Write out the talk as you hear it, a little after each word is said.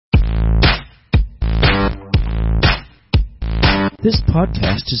This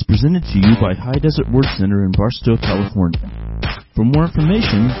podcast is presented to you by High Desert Word Center in Barstow, California. For more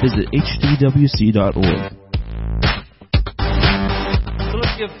information, visit hdwc.org. So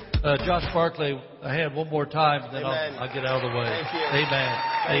let's give Josh Barclay a hand one more time, and then I'll get out of the way. Thank you. Amen.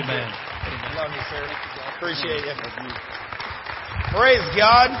 Thank Amen. you. Amen. Love you, sir. Appreciate you. Praise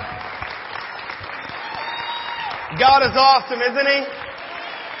God. God is awesome, isn't He?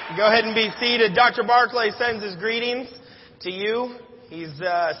 Go ahead and be seated. Dr. Barclay sends his greetings to you. He's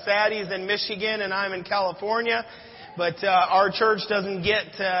sad he's in Michigan and I'm in California. But our church doesn't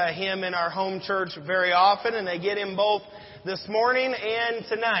get him in our home church very often, and they get him both this morning and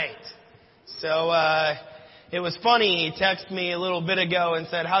tonight. So it was funny. He texted me a little bit ago and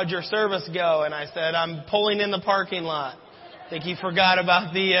said, "How'd your service go?" And I said, "I'm pulling in the parking lot." I think he forgot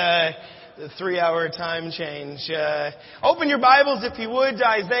about the 3-hour time change. Open your Bibles, if you would, to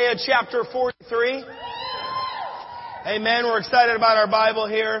Isaiah chapter 43. Amen. We're excited about our Bible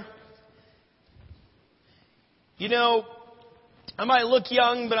here. You know, I might look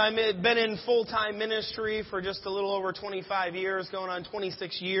young, but I've been in full-time ministry for just a little over 25 years, going on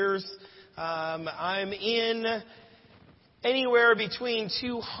 26 years. I'm in anywhere between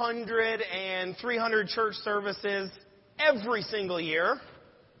 200 and 300 church services every single year.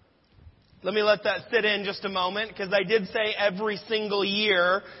 Let me let that sit in just a moment, because I did say every single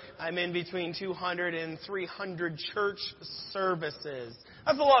year I'm in between 200 and 300 church services.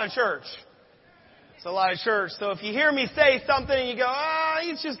 That's a lot of church. It's a lot of church. So if you hear me say something and you go,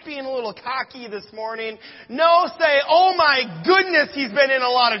 he's just being a little cocky this morning. No, say, oh my goodness, he's been in a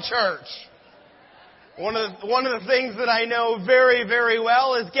lot of church. One of the things that I know very, very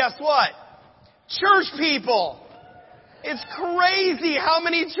well is, guess what? Church people. It's crazy how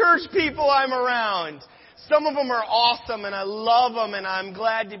many church people I'm around. Some of them are awesome and I love them and I'm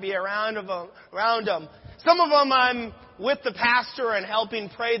glad to be around them. Some of them I'm with the pastor and helping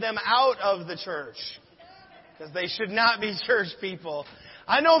pray them out of the church, because they should not be church people.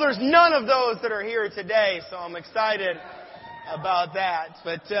 I know there's none of those that are here today, so I'm excited about that.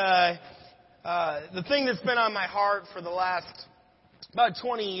 But the thing that's been on my heart for the last about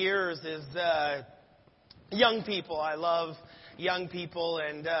 20 years is young people. I love young people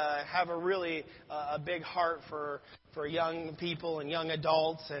and have a really a big heart for young people and young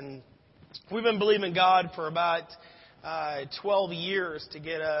adults. And we've been believing God for about 12 years to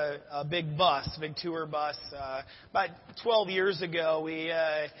get a big tour bus. About 12 years ago,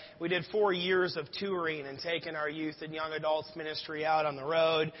 we did 4 years of touring and taking our youth and young adults ministry out on the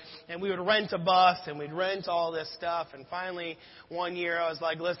road. And we would rent a bus and we'd rent all this stuff. And finally, one year I was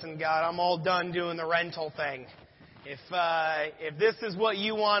like, "Listen, God, I'm all done doing the rental thing. If this is what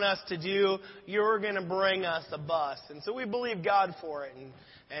you want us to do, you're going to bring us a bus." And so we believed God for it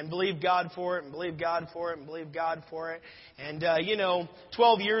and believed God for it and believed God for it and believed God for it. And,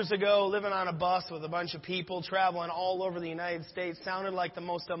 12 years ago, living on a bus with a bunch of people traveling all over the United States sounded like the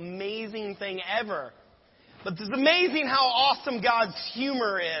most amazing thing ever. But it's amazing how awesome God's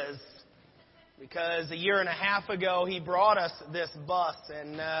humor is. Because a year and a half ago, He brought us this bus.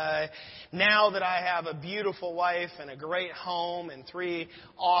 And now that I have a beautiful wife and a great home and 3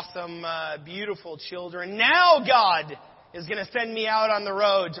 awesome, beautiful children, now God is going to send me out on the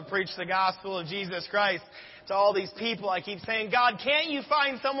road to preach the gospel of Jesus Christ to all these people. I keep saying, "God, can't you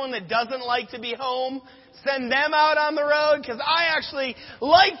find someone that doesn't like to be home? Send them out on the road, because I actually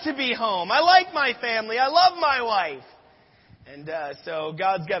like to be home. I like my family. I love my wife." And so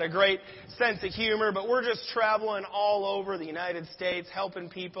God's got a great sense of humor, but we're just traveling all over the United States, helping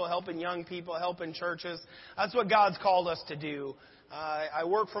people, helping young people, helping churches. That's what God's called us to do. I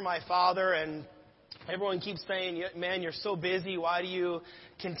work for my father, and everyone keeps saying, "Man, you're so busy. Why do you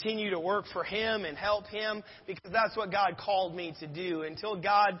continue to work for Him and help Him?" Because that's what God called me to do. Until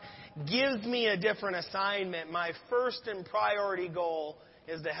God gives me a different assignment, my first and priority goal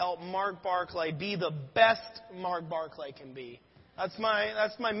is to help Mark Barclay be the best Mark Barclay can be. That's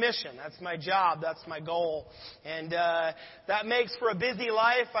my mission. That's my job. That's my goal. And that makes for a busy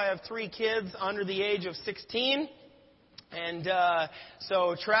life. I have 3 kids under the age of 16. And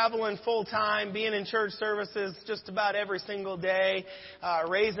so traveling full-time, being in church services just about every single day,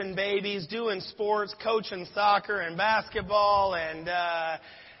 raising babies, doing sports, coaching soccer and basketball. And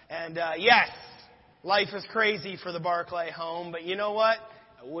yes, life is crazy for the Barclay home. But you know what?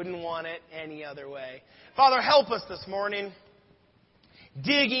 I wouldn't want it any other way. Father, help us this morning.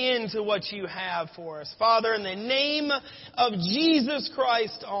 Dig into what you have for us. Father, in the name of Jesus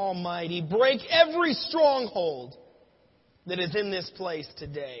Christ Almighty, break every stronghold that is in this place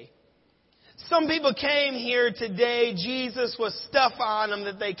today. Some people came here today, Jesus, with stuff on them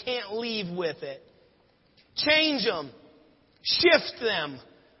that they can't leave with it. Change them. Shift them.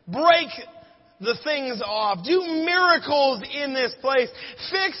 Break the things off. Do miracles in this place.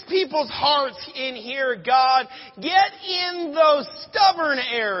 Fix people's hearts in here, God. Get in those stubborn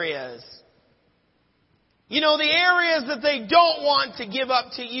areas. You know, the areas that they don't want to give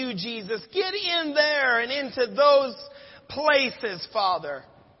up to you, Jesus. Get in there and into those places, Father.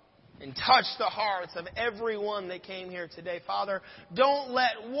 And touch the hearts of everyone that came here today. Father, don't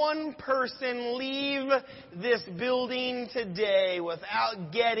let one person leave this building today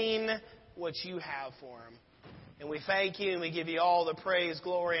without getting what you have for them. And we thank you and we give you all the praise,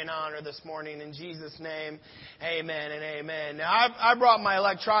 glory, and honor this morning. In Jesus' name, amen and amen. Now, I brought my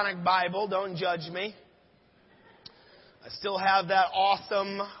electronic Bible. Don't judge me. I still have that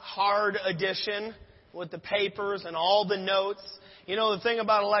awesome hard edition with the papers and all the notes. You know, the thing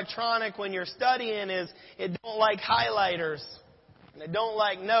about electronic when you're studying is it don't like highlighters. And it don't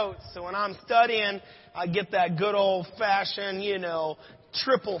like notes. So when I'm studying, I get that good old-fashioned,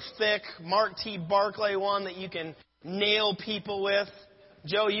 triple thick Mark T. Barclay one that you can nail people with.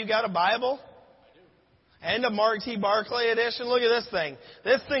 Joe, you got a Bible? I do. And a Mark T. Barclay edition? Look at this thing.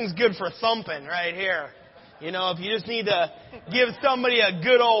 This thing's good for thumping right here. If you just need to give somebody a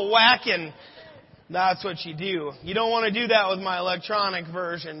good old whacking, that's what you do. You don't want to do that with my electronic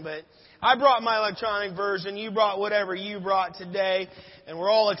version, but I brought my electronic version. You brought whatever you brought today, and we're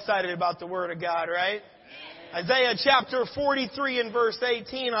all excited about the Word of God, right? Isaiah chapter 43 and verse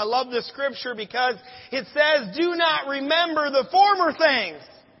 18. I love this scripture because it says, "Do not remember the former things."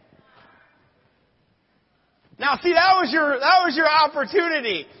 Now, see, that was your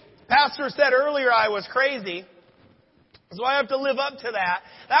opportunity. Pastor said earlier I was crazy. So I have to live up to that.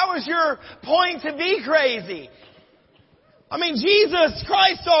 That was your point to be crazy. I mean, Jesus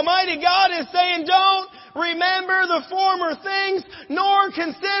Christ Almighty God is saying, don't remember the former things, nor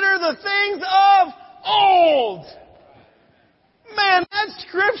consider the things of old. Man, that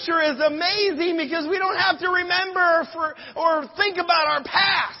scripture is amazing because we don't have to remember or think about our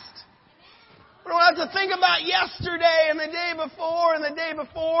past. We don't have to think about yesterday and the day before and the day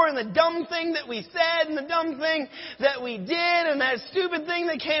before and the dumb thing that we said and the dumb thing that we did and that stupid thing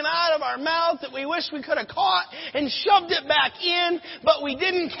that came out of our mouth that we wish we could have caught and shoved it back in, but we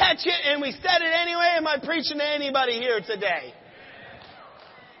didn't catch it and we said it anyway. Am I preaching to anybody here today?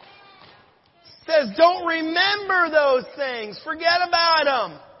 It says, don't remember those things. Forget about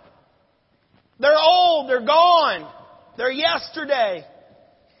them. They're old. They're gone. They're yesterday.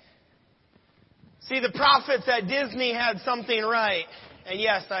 See, the prophets at Disney had something right. And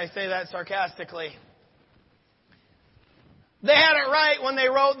yes, I say that sarcastically. They had it right when they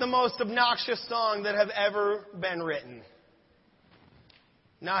wrote the most obnoxious song that have ever been written.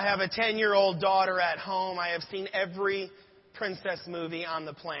 Now, I have a 10-year-old daughter at home. I have seen every princess movie on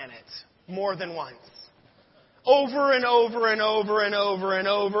the planet more than once. Over and over and over and over and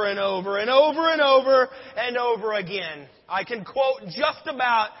over and over and over and over and over again. I can quote just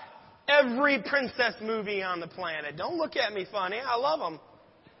about every princess movie on the planet. Don't look at me funny. I love them.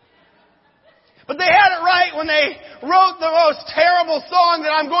 But they had it right when they wrote the most terrible song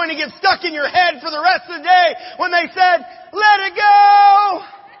that I'm going to get stuck in your head for the rest of the day when they said, let it go.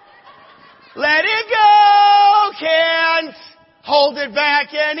 Let it go. Can't hold it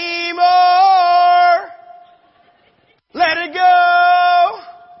back anymore. Let it go.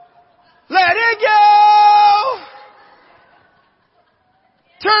 Let it go.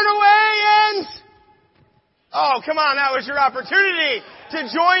 Turn away and... Oh, come on, that was your opportunity to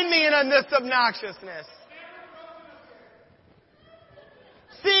join me in this obnoxiousness.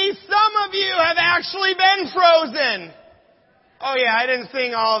 See, some of you have actually been frozen. Oh yeah, I didn't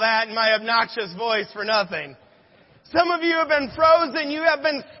sing all that in my obnoxious voice for nothing. Some of you have been frozen. You have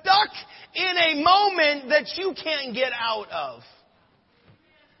been stuck in a moment that you can't get out of.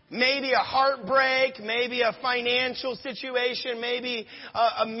 Maybe a heartbreak, maybe a financial situation, maybe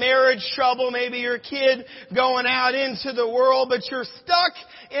a marriage trouble, maybe your kid going out into the world, but you're stuck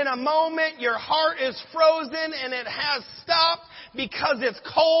in a moment, your heart is frozen and it has stopped because it's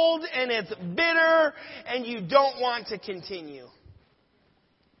cold and it's bitter and you don't want to continue.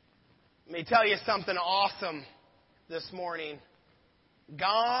 Let me tell you something awesome this morning.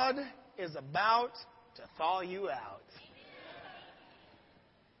 God is about to thaw you out.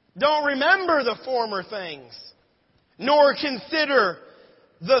 Don't remember the former things, nor consider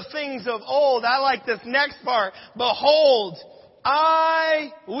the things of old. I like this next part. Behold,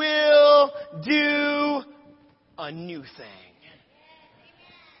 I will do a new thing.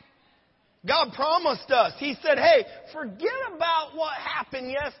 God promised us. He said, hey, forget about what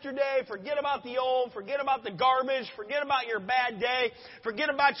happened yesterday. Forget about the old. Forget about the garbage. Forget about your bad day. Forget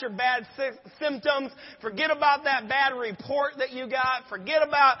about your bad symptoms. Forget about that bad report that you got. Forget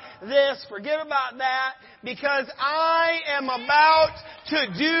about this. Forget about that. Because I am about to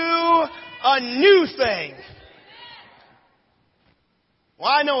do a new thing.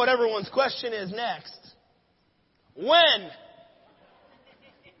 Well, I know what everyone's question is next. When?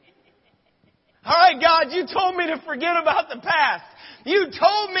 All right, God, you told me to forget about the past. You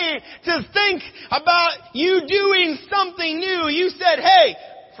told me to think about you doing something new. You said, hey,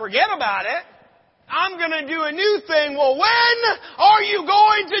 forget about it. I'm going to do a new thing. Well, when are you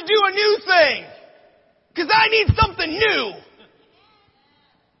going to do a new thing? Because I need something new.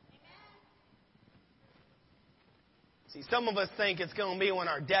 See, some of us think it's going to be when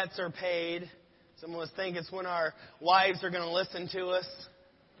our debts are paid. Some of us think it's when our wives are going to listen to us.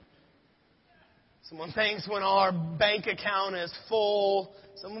 Someone thinks when our bank account is full.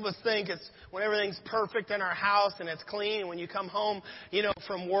 Some of us think it's when everything's perfect in our house and it's clean. When you come home,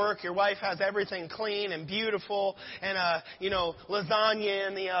 from work, your wife has everything clean and beautiful and, lasagna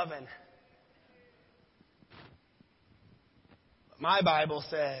in the oven. But my Bible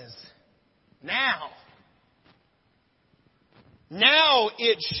says, now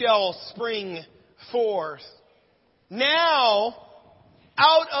it shall spring forth. Now,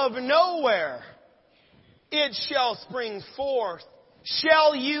 out of nowhere, it shall spring forth.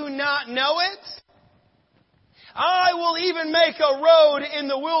 Shall you not know it? I will even make a road in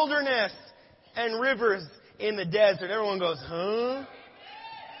the wilderness and rivers in the desert. Everyone goes, huh?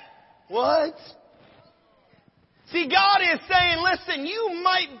 What? See, God is saying, listen, you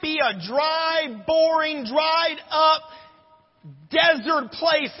might be a dry, boring, dried up, desert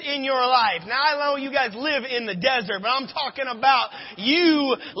place in your life. Now, I know you guys live in the desert, but I'm talking about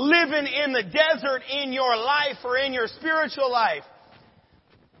you living in the desert in your life or in your spiritual life.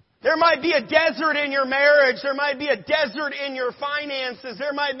 There might be a desert in your marriage. There might be a desert in your finances.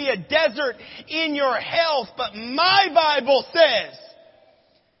 There might be a desert in your health. But my Bible says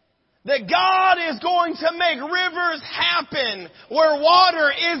that God is going to make rivers happen where water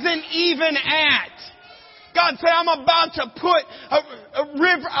isn't even at. God said, I'm about to put a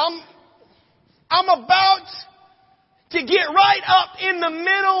river, I'm about to get right up in the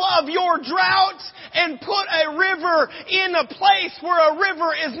middle of your drought and put a river in a place where a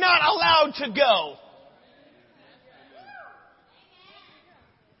river is not allowed to go.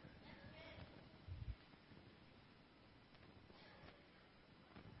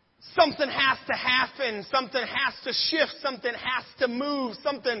 Something has to happen. Something has to shift. Something has to move.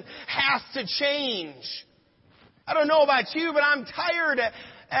 Something has to change. I don't know about you, but I'm tired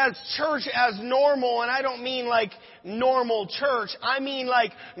as church as normal. And I don't mean like normal church. I mean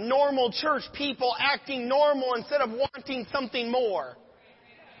like normal church people acting normal instead of wanting something more.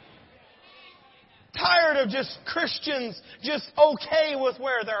 Tired of just Christians just okay with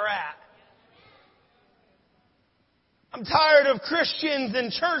where they're at. I'm tired of Christians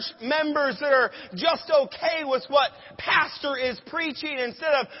and church members that are just okay with what pastor is preaching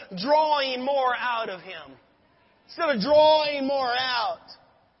instead of drawing more out of him. Instead of drawing more out.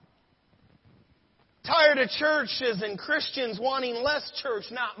 Tired of churches and Christians wanting less church,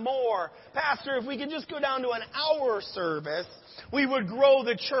 not more. Pastor, if we could just go down to an hour service, we would grow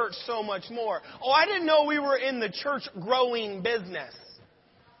the church so much more. Oh, I didn't know we were in the church growing business.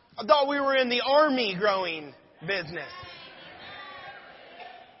 I thought we were in the army growing business.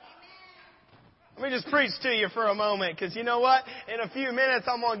 Let me just preach to you for a moment, because you know what? In a few minutes,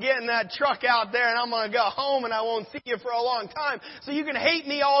 I'm going to get in that truck out there and I'm going to go home and I won't see you for a long time. So you can hate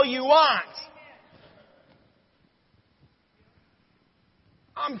me all you want.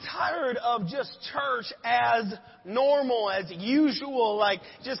 I'm tired of just church as normal, as usual, like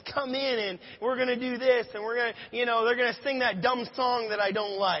just come in and we're going to do this and we're going to, they're going to sing that dumb song that I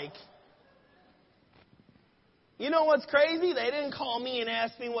don't like. You know what's crazy? They didn't call me and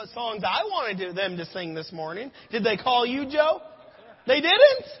ask me what songs I wanted them to sing this morning. Did they call you, Joe? They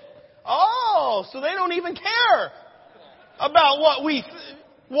didn't? Oh, so they don't even care about what we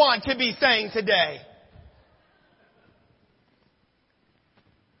want to be saying today.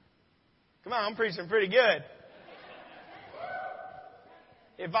 Come on, I'm preaching pretty good.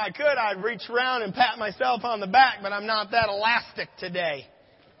 If I could, I'd reach around and pat myself on the back, but I'm not that elastic today.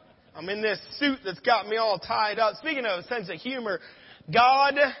 I'm in this suit that's got me all tied up. Speaking of a sense of humor,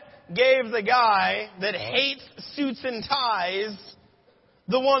 God gave the guy that hates suits and ties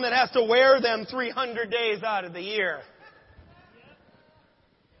the one that has to wear them 300 days out of the year.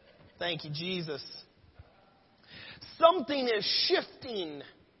 Thank you, Jesus. Something is shifting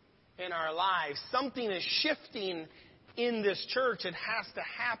in our lives. Something is shifting in this church. It has to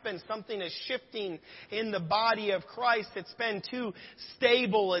happen. Something is shifting in the body of Christ. It's been too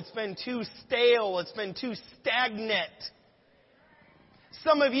stable. It's been too stale. It's been too stagnant.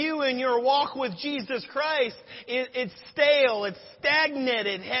 Some of you in your walk with Jesus Christ, it's stale, it's stagnant,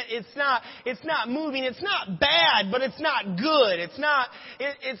 it's not moving. It's not bad, but it's not good. It's not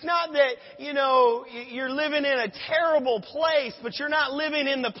that, you're living in a terrible place, but you're not living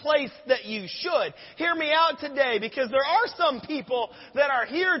in the place that you should. Hear me out today, because there are some people that are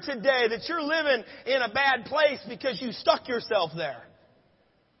here today that you're living in a bad place because you stuck yourself there.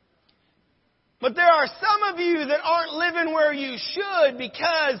 But there are some of you that aren't living where you should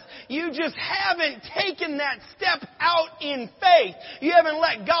because you just haven't taken that step out in faith. You haven't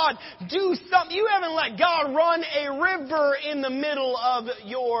let God do something. You haven't let God run a river in the middle of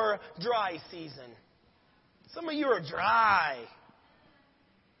your dry season. Some of you are dry.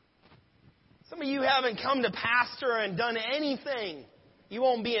 Some of you haven't come to pastor and done anything. You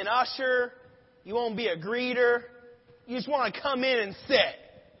won't be an usher. You won't be a greeter. You just want to come in and sit.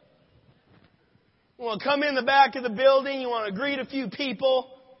 You want to come in the back of the building, you want to greet a few people,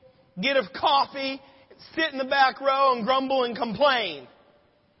 get a coffee, sit in the back row and grumble and complain.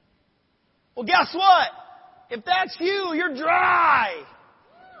 Well, guess what? If that's you, you're dry.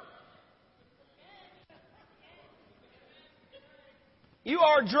 You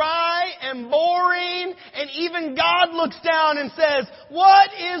are dry and boring, and even God looks down and says,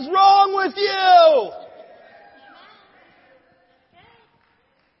 "What is wrong with you?"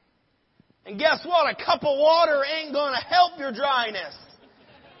 And guess what? A cup of water ain't going to help your dryness.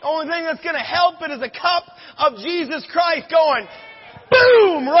 The only thing that's going to help it is a cup of Jesus Christ going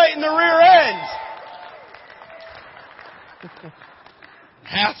boom right in the rear end.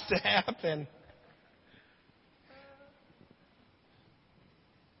 Has to happen.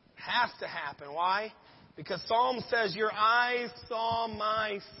 Has to happen. Why? Because Psalm says, your eyes saw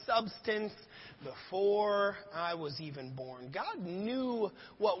my substance before I was even born. God knew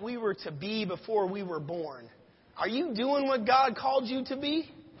what we were to be before we were born. Are you doing what God called you to be?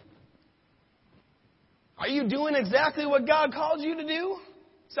 Are you doing exactly what God called you to do?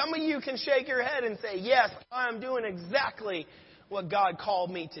 Some of you can shake your head and say, yes, I'm doing exactly what God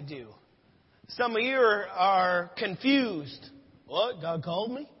called me to do. Some of you are confused. What? God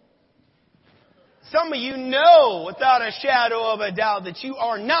called me? Some of you know without a shadow of a doubt that you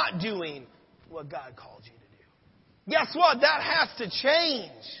are not doing what God called you to do. Guess what? That has to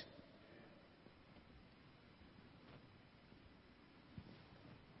change.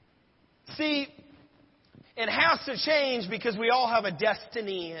 See, it has to change because we all have a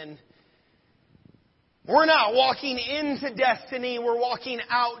destiny, and we're not walking into destiny, we're walking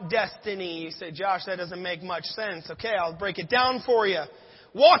out destiny. You say, Josh, that doesn't make much sense. Okay, I'll break it down for you.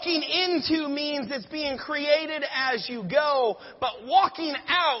 Walking into means it's being created as you go, but walking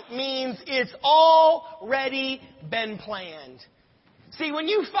out means it's already been planned. See, when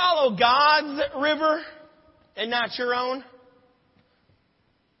you follow God's river and not your own,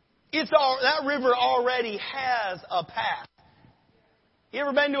 that river already has a path. You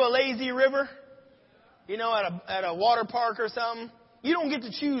ever been to a lazy river? At a water park or something? You don't get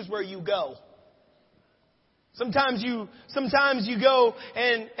to choose where you go. Sometimes you go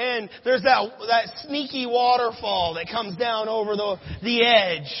and there's that sneaky waterfall that comes down over the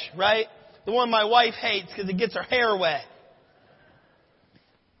edge, right? The one my wife hates because it gets her hair wet.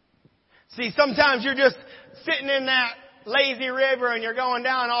 See, sometimes you're just sitting in that lazy river and you're going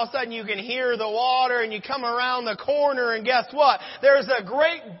down, and all of a sudden you can hear the water, and you come around the corner, and guess what? There's a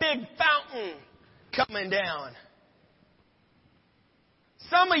great big fountain coming down.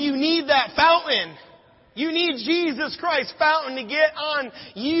 Some of you need that fountain. You need Jesus Christ's fountain to get on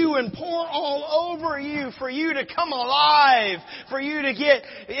you and pour all over you, for you to come alive, for you to get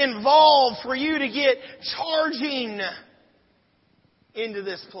involved, for you to get charging into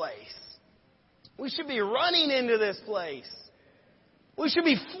this place. We should be running into this place. We should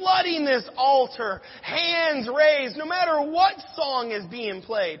be flooding this altar, hands raised, no matter what song is being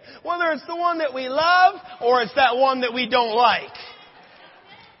played. Whether it's the one that we love or it's that one that we don't like.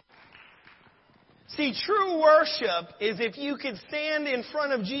 See, true worship is if you could stand in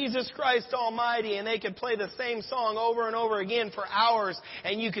front of Jesus Christ Almighty and they could play the same song over and over again for hours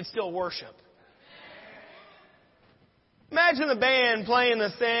and you could still worship. Imagine the band playing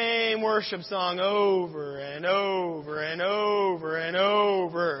the same worship song over and over and over and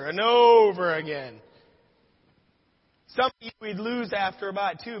over and over again. Some of you we'd lose after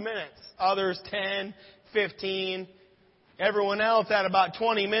about 2 minutes. Others 10, 15. Everyone else at about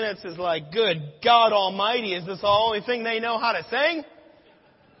 20 minutes is like, good God Almighty, is this the only thing they know how to sing?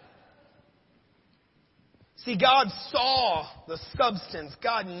 See, God saw the substance.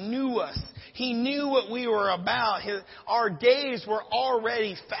 God knew us. He knew what we were about. Our days were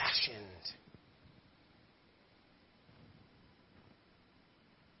already fashioned.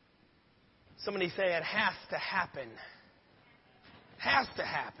 Somebody say it has to happen. Has to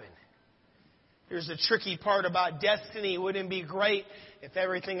happen. Here's the tricky part about destiny. Wouldn't it be great if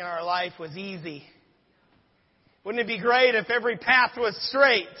everything in our life was easy? Wouldn't it be great if every path was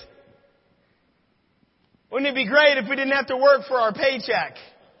straight? Wouldn't it be great if we didn't have to work for our paycheck?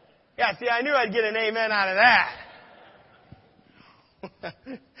 Yeah, see, I knew I'd get an amen out of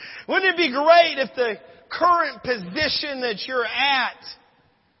that. Wouldn't it be great if the current position that you're at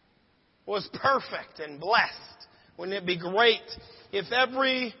was perfect and blessed? Wouldn't it be great if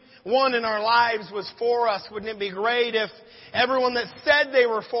everyone in our lives was for us? Wouldn't it be great if everyone that said they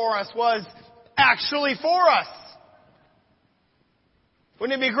were for us was actually for us?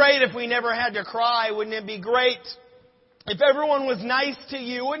 Wouldn't it be great if we never had to cry? Wouldn't it be great if everyone was nice to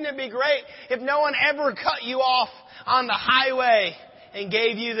you? Wouldn't it be great if no one ever cut you off on the highway and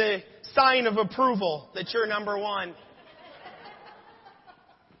gave you the sign of approval that you're number one?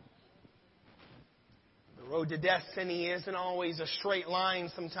 The road to destiny isn't always a straight line.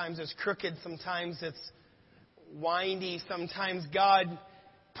 Sometimes it's crooked. Sometimes it's windy. Sometimes God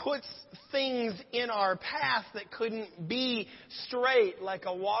puts things in our path that couldn't be straight, like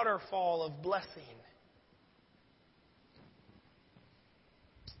a waterfall of blessing.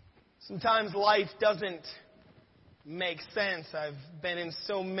 Sometimes life doesn't make sense. I've been in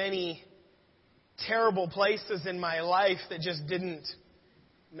so many terrible places in my life that just didn't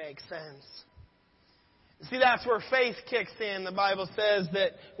make sense. See, that's where faith kicks in. The Bible says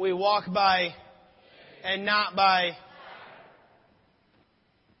that we walk by and not by.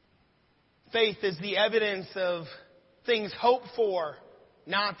 Faith is the evidence of things hoped for,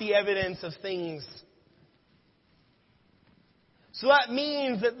 not the evidence of things. So that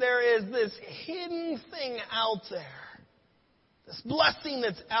means that there is this hidden thing out there, this blessing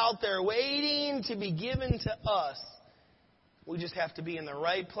that's out there waiting to be given to us. We just have to be in the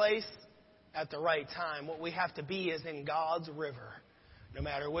right place at the right time. What we have to be is in God's river. No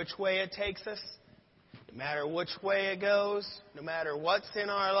matter which way it takes us, no matter which way it goes, no matter what's in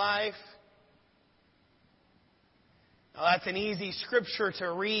our life. Now, that's an easy scripture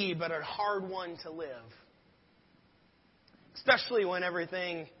to read, but a hard one to live. Especially when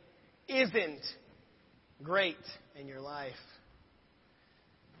everything isn't great in your life.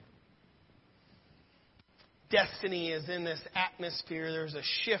 Destiny is in this atmosphere. There's a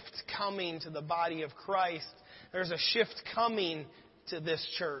shift coming to the body of Christ. There's a shift coming to this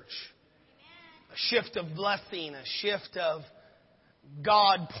church. A shift of blessing, a shift of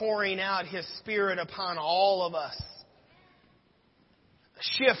God pouring out His Spirit upon all of us.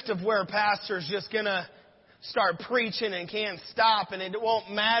 Shift of where pastor's just going to start preaching and can't stop, and it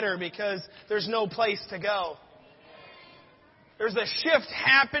won't matter because there's no place to go. There's a shift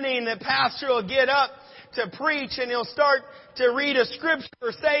happening that pastor will get up to preach and he'll start to read a scripture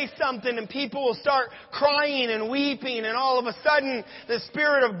or say something, and people will start crying and weeping, and all of a sudden the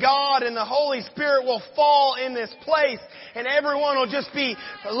Spirit of God and the Holy Spirit will fall in this place, and everyone will just be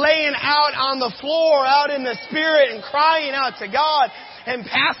laying out on the floor, out in the Spirit, and crying out to God. And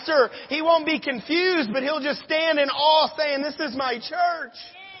pastor, he won't be confused, but he'll just stand in awe saying, "This is my church."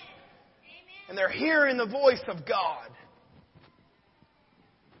 And they're hearing the voice of God.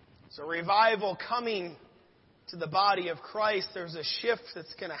 So revival coming to the body of Christ. There's a shift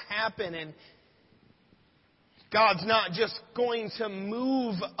that's going to happen, and God's not just going to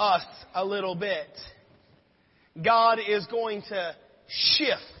move us a little bit. God is going to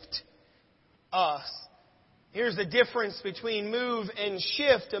shift us. Here's the difference between move and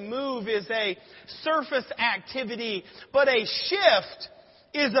shift. A move is a surface activity, but a shift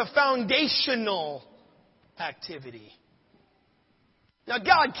is a foundational activity. Now,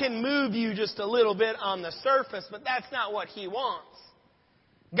 God can move you just a little bit on the surface, but that's not what He wants.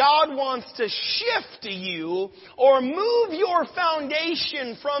 God wants to shift you or move your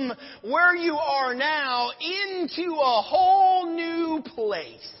foundation from where you are now into a whole new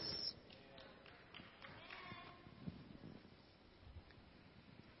place.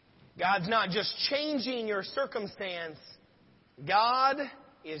 God's not just changing your circumstance. God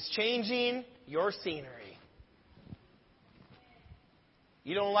is changing your scenery.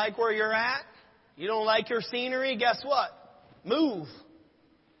 You don't like where you're at? You don't like your scenery? Guess what? Move.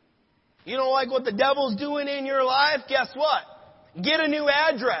 You don't like what the devil's doing in your life? Guess what? Get a new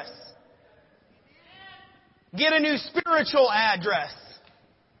address. Get a new spiritual address.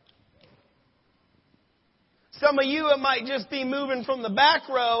 Some of you, it might just be moving from the back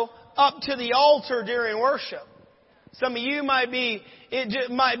row up to the altar during worship. Some of you might be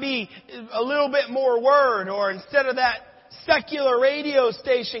a little bit more word, or instead of that secular radio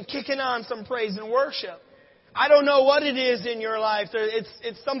station kicking on some praise and worship. I don't know what it is in your life.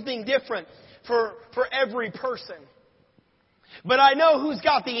 It's something different for every person. But I know who's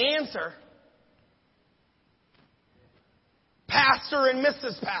got the answer. Pastor and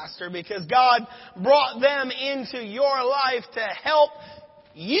Mrs. Pastor, because God brought them into your life to help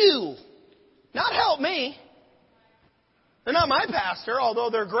you. Not help me. They're not my pastor, although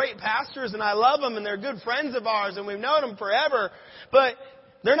they're great pastors and I love them and they're good friends of ours and we've known them forever. But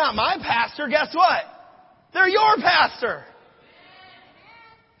they're not my pastor. Guess what? They're your pastor.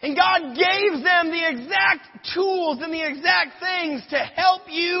 And God gave them the exact tools and the exact things to help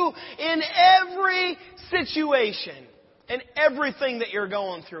you in every situation and everything that you're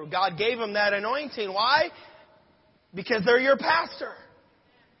going through. God gave them that anointing. Why? Because they're your pastor.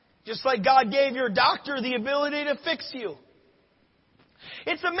 Just like God gave your doctor the ability to fix you.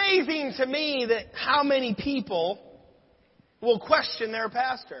 It's amazing to me that how many people will question their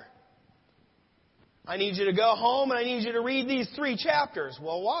pastor. I need you to go home and I need you to read these 3 chapters.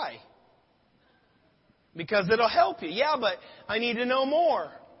 Well, why? Because it'll help you. Yeah, but I need to know more.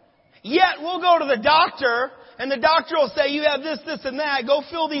 Yet we'll go to the doctor and the doctor will say, you have this, this, and that. Go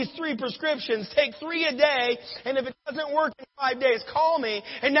fill these 3 prescriptions. Take 3 a day. And if it doesn't work in 5 days, call me.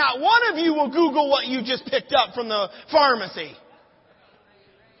 And not one of you will Google what you just picked up from the pharmacy.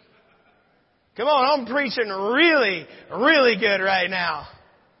 Come on, I'm preaching really, really good right now.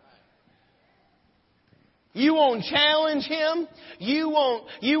 You won't challenge him. You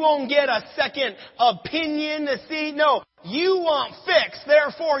won't get a second opinion to see. No, you want fix.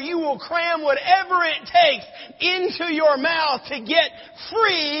 Therefore, you will cram whatever it takes into your mouth to get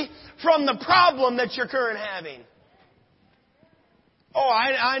free from the problem that you're currently having. Oh,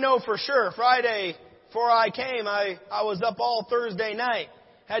 I know for sure. Friday, before I came, I was up all Thursday night.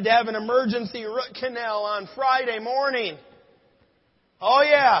 Had to have an emergency root canal on Friday morning. Oh,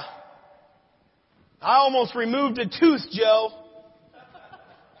 yeah. I almost removed a tooth, Joe.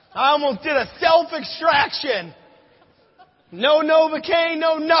 I almost did a self-extraction. No Novocaine,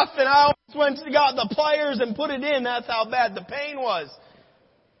 no nothing. I almost went and got the pliers and put it in. That's how bad the pain was.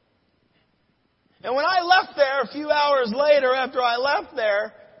 And when I left there, a few hours later after I left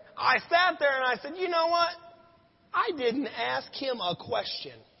there, I sat there and I said, you know what? I didn't ask him a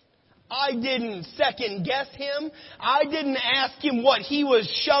question. I didn't second guess him. I didn't ask him what he was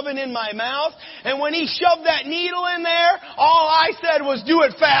shoving in my mouth. And when he shoved that needle in there, all I said was, do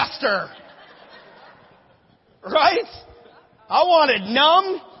it faster. Right? I wanted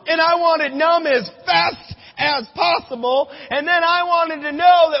numb, and I wanted numb as fast as possible. And then I wanted to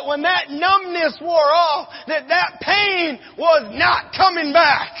know that when that numbness wore off, that pain was not coming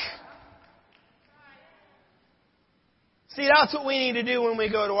back. See, that's what we need to do when we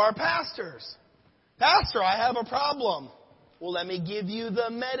go to our pastors. Pastor, I have a problem. Well, let me give you the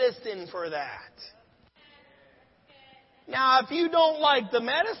medicine for that. Now, if you don't like the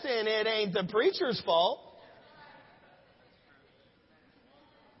medicine, it ain't the preacher's fault.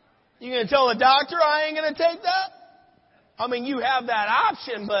 You going to tell the doctor I ain't going to take that? I mean, you have that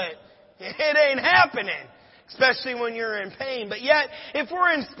option, but it ain't happening. Especially when you're in pain. But yet, if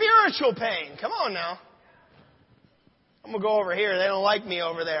we're in spiritual pain, come on now. I'm going to go over here. They don't like me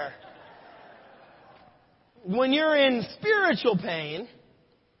over there. When you're in spiritual pain,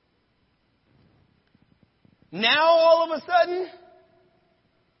 now all of a sudden,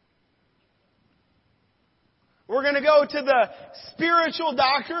 we're going to go to the spiritual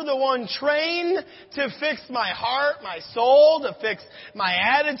doctor, the one trained to fix my heart, my soul, to fix my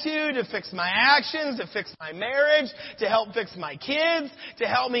attitude, to fix my actions, to fix my marriage, to help fix my kids, to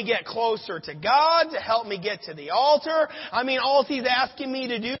help me get closer to God, to help me get to the altar. I mean, all he's asking me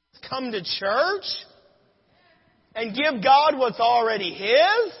to do is come to church and give God what's already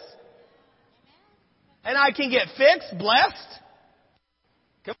his. And I can get fixed, blessed.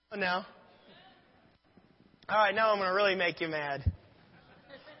 Come on now. All right, now I'm going to really make you mad.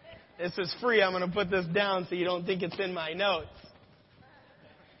 This is free. I'm going to put this down so you don't think it's in my notes.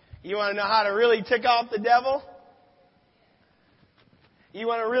 You want to know how to really tick off the devil? You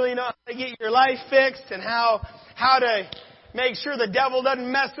want to really know how to get your life fixed and how to make sure the devil doesn't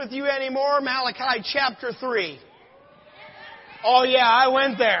mess with you anymore? Malachi chapter 3. Oh, yeah, I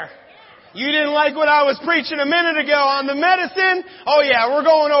went there. You didn't like what I was preaching a minute ago on the medicine? Oh yeah, we're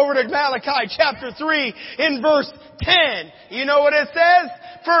going over to Malachi chapter 3 in verse 10. You know what it says?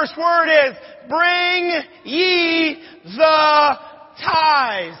 First word is, bring ye the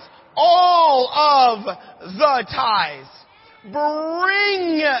tithes. All of the tithes.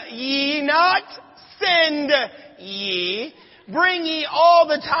 Bring ye, not send ye. Bring ye all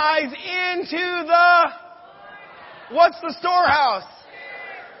the tithes into the... What's the storehouse?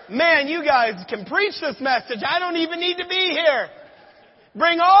 Man, you guys can preach this message. I don't even need to be here.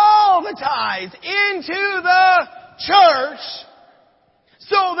 Bring all the tithes into the church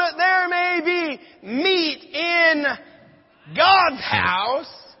so that there may be meat in God's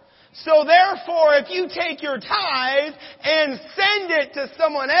house. So therefore, if you take your tithe and send it to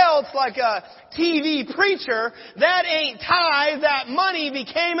someone else like a TV preacher, that ain't tithe, that money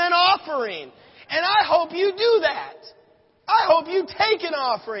became an offering. And I hope you do that. I hope you take an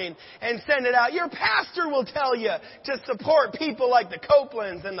offering and send it out. Your pastor will tell you to support people like the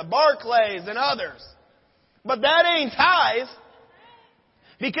Copelands and the Barclays and others. But that ain't tithe.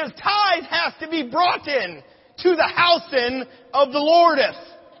 Because tithe has to be brought in to the housing of the Lordeth.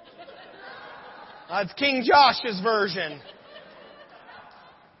 That's King Josh's version.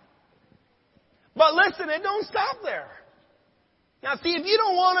 But listen, it don't stop there. Now see, if you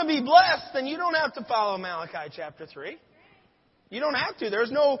don't want to be blessed, then you don't have to follow Malachi chapter 3. You don't have to.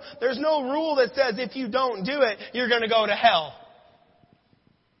 There's no rule that says if you don't do it, you're going to go to hell.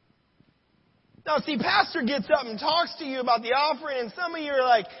 Now see, pastor gets up and talks to you about the offering, and some of you are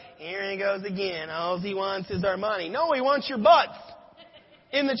like, here he goes again. All he wants is our money. No, he wants your butts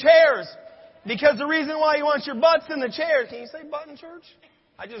in the chairs. Because the reason why he wants your butts in the chairs, can you say butt in church?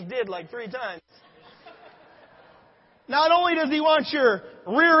 I just did like 3 times. Not only does he want your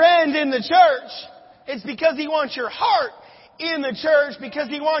rear end in the church, it's because he wants your heart in the church, because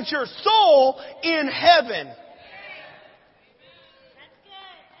he wants your soul in heaven.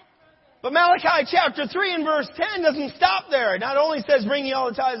 But Malachi chapter 3 and verse 10 doesn't stop there. It not only says, bring ye all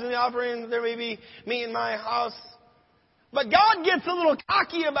the tithes and the offerings, there may be meat in my house. But God gets a little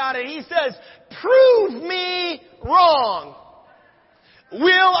cocky about it. He says, prove me wrong. Will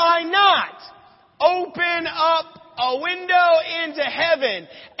I not open up a window into heaven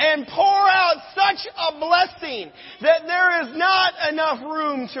and pour out such a blessing that there is not enough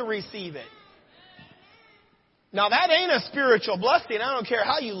room to receive it? Now that ain't a spiritual blessing. I don't care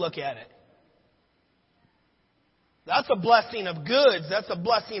how you look at it. That's a blessing of goods. That's a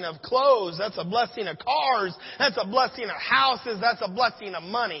blessing of clothes. That's a blessing of cars. That's a blessing of houses. That's a blessing of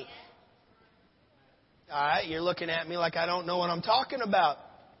money. All right, you're looking at me like I don't know what I'm talking about.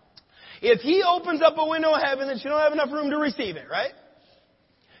 If He opens up a window of heaven, then you don't have enough room to receive it, right?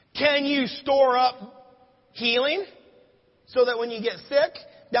 Can you store up healing so that when you get sick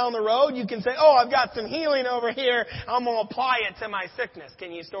down the road, you can say, oh, I've got some healing over here. I'm going to apply it to my sickness.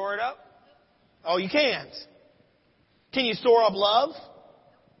 Can you store it up? Oh, you can't. Can you store up love?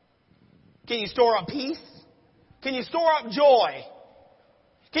 Can you store up peace? Can you store up joy?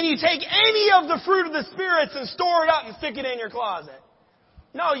 Can you take any of the fruit of the spirits and store it up and stick it in your closet?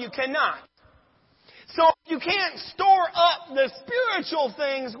 No, you cannot. So if you can't store up the spiritual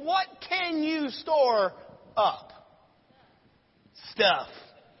things, what can you store up? Stuff.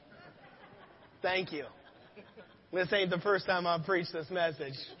 Thank you. This ain't the first time I've preached this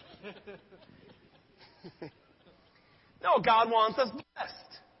message. No, God wants us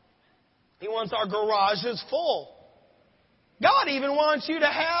blessed. He wants our garages full. God even wants you to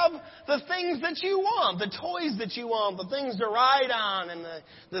have the things that you want, the toys that you want, the things to ride on, and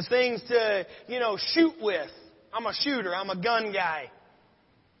the things to, shoot with. I'm a shooter. I'm a gun guy.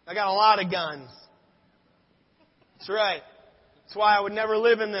 I got a lot of guns. That's right. That's why I would never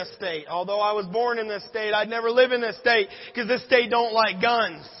live in this state. Although I was born in this state, I'd never live in this state because this state don't like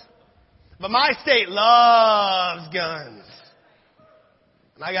guns. But my state loves guns.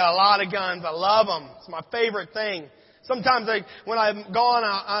 And I got a lot of guns. I love them. It's my favorite thing. Sometimes when I've gone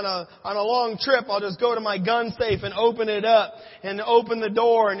on a long trip, I'll just go to my gun safe and open it up and open the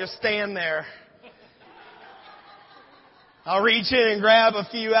door and just stand there. I'll reach in and grab a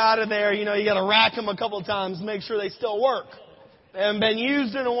few out of there. You got to rack them a couple times to make sure they still work. They haven't been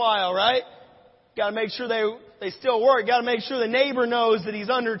used in a while, right? Got to make sure they still work. Got to make sure the neighbor knows that he's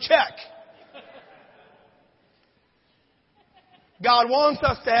under check. God wants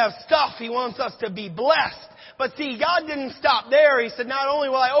us to have stuff. He wants us to be blessed. But see, God didn't stop there. He said, not only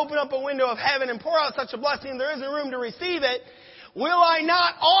will I open up a window of heaven and pour out such a blessing there isn't room to receive it, will I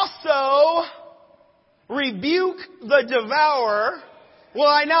not also rebuke the devourer? Will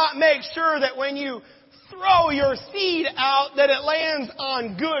I not make sure that when you throw your seed out that it lands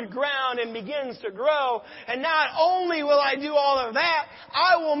on good ground and begins to grow? And not only will I do all of that,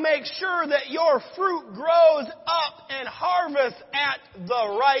 I will make sure that your fruit grows up and harvests at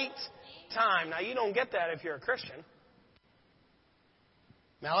the right time. Now, you don't get that if you're a Christian.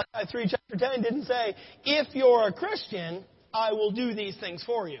 Malachi 3 chapter 10 didn't say, if you're a Christian, I will do these things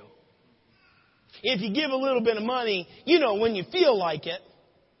for you. If you give a little bit of money, when you feel like it,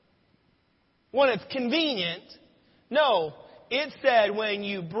 when it's convenient. No, it said when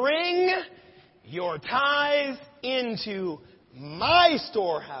you bring your tithes into my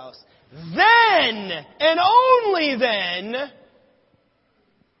storehouse, then and only then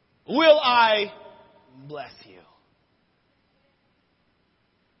will I bless you.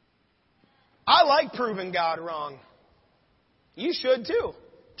 I like proving God wrong. You should too.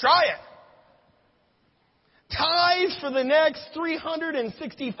 Try it. Tithe for the next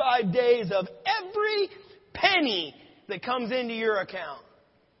 365 days of every penny that comes into your account.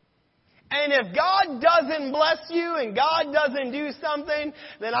 And if God doesn't bless you and God doesn't do something,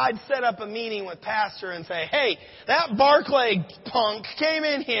 then I'd set up a meeting with Pastor and say, hey, that Barclay punk came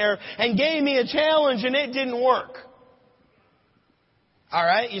in here and gave me a challenge and it didn't work. All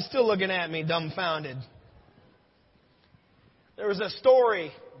right, you're still looking at me dumbfounded. There was a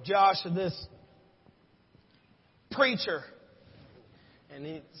story, Josh, of this preacher. And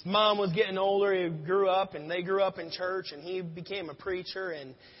his mom was getting older. He grew up, and they grew up in church, and he became a preacher.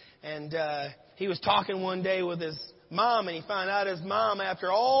 And he was talking one day with his mom, and he found out his mom, after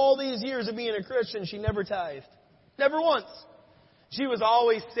all these years of being a Christian, she never tithed. Never once. She was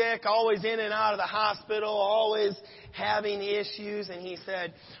always sick, always in and out of the hospital, always having issues. And he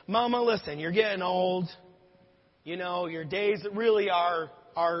said, Mama, listen, you're getting old. Your days really are,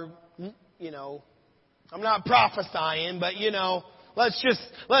 I'm not prophesying, but let's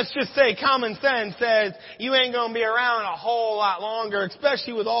just say common sense says you ain't going to be around a whole lot longer,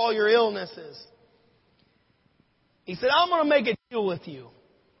 especially with all your illnesses. He said, I'm going to make a deal with you.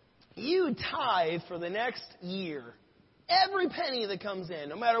 You tithe for the next year. Every penny that comes in,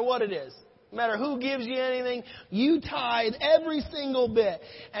 no matter what it is, no matter who gives you anything, you tithe every single bit.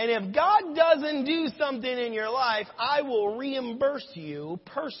 And if God doesn't do something in your life, I will reimburse you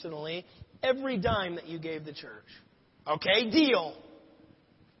personally every dime that you gave the church. Okay, deal.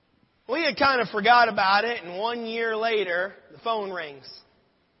 We had kind of forgot about it, and 1 year later, the phone rings.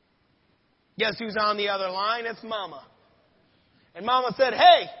 Guess who's on the other line? It's Mama. And Mama said,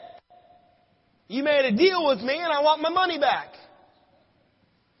 hey, you made a deal with me and I want my money back.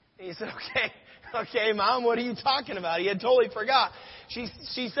 And he said, okay, Mom, what are you talking about? He had totally forgot. She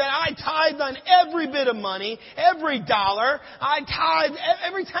said, I tithed on every bit of money, every dollar. I tithed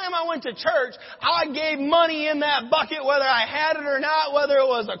every time I went to church. I gave money in that bucket, whether I had it or not, whether it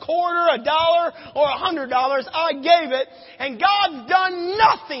was a quarter, a dollar, or $100. I gave it, and God's done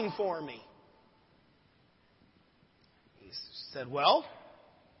nothing for me. He said, well,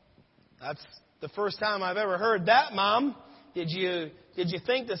 that's the first time I've ever heard that, Mom. Did you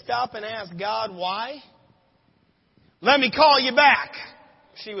think to stop and ask God why? Let me call you back.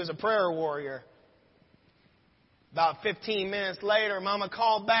 She was a prayer warrior. About 15 minutes later, Mama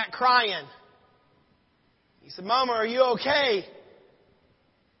called back crying. He said, Mama, are you okay?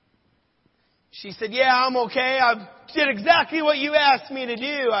 She said, yeah, I'm okay. I did exactly what you asked me to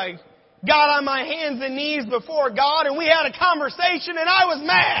do. I got on my hands and knees before God, and we had a conversation, and I was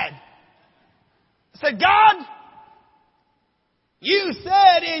mad. I said, God, you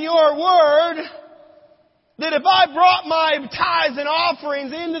said in your word that if I brought my tithes and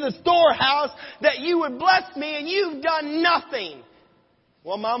offerings into the storehouse, that you would bless me, and you've done nothing.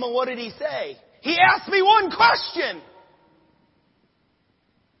 Well, Mama, what did he say? He asked me one question.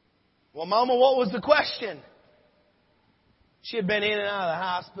 Well, Mama, what was the question? She had been in and out of the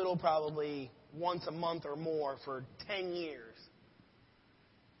hospital probably once a month or more for 10 years.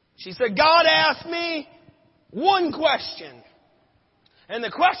 She said, God asked me one question. And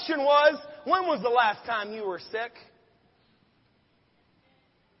the question was, when was the last time you were sick?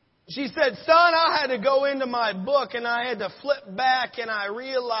 She said, son, I had to go into my book and I had to flip back, and I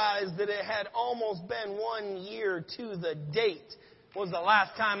realized that it had almost been 1 year to the date was the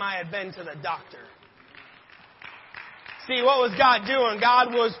last time I had been to the doctor. See, what was God doing?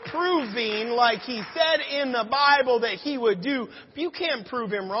 God was proving, like He said in the Bible that He would do. You can't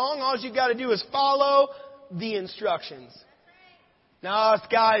prove Him wrong. All you got to do is follow the instructions. Now, us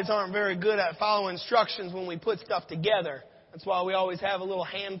guys aren't very good at following instructions when we put stuff together. That's why we always have a little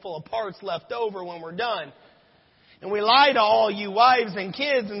handful of parts left over when we're done. And we lie to all you wives and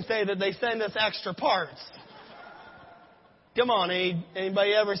kids and say that they send us extra parts. Come on,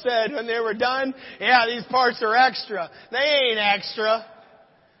 anybody ever said when they were done, yeah, these parts are extra? They ain't extra.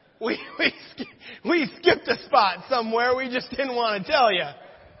 We skipped a spot somewhere. We just didn't want to tell you.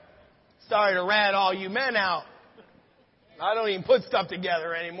 Sorry to rat all you men out. I don't even put stuff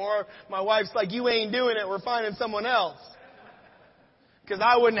together anymore. My wife's like, you ain't doing it. We're finding someone else. Because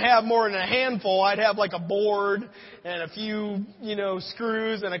I wouldn't have more than a handful. I'd have like a board and a few,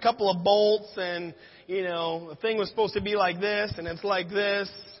 screws and a couple of bolts and, the thing was supposed to be like this and it's like this.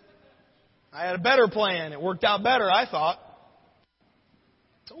 I had a better plan. It worked out better, I thought.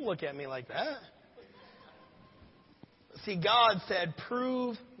 Don't look at me like that. See, God said,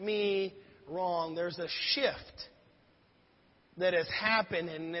 prove me wrong. There's a shift that has happened,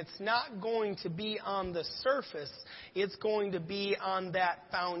 and it's not going to be on the surface. It's going to be on that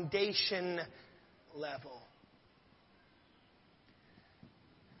foundation level.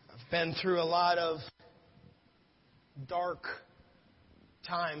 I've been through a lot of dark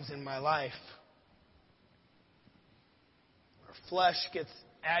times in my life. Our flesh gets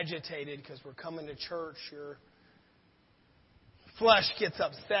agitated because we're coming to church. Your flesh gets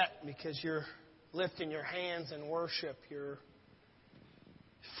upset because you're lifting your hands in worship. Your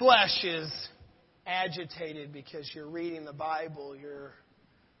flesh is agitated because you're reading the Bible. Your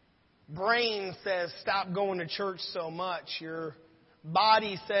brain says, stop going to church so much. Your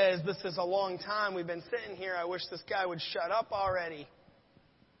body says, this is a long time. We've been sitting here. I wish this guy would shut up already.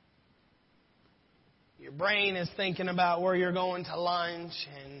 Your brain is thinking about where you're going to lunch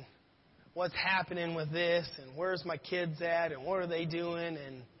and what's happening with this and where's my kids at and what are they doing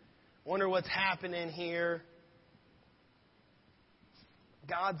and wonder what's happening here.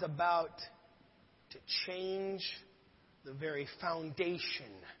 God's about to change the very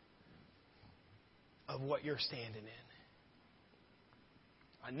foundation of what you're standing in.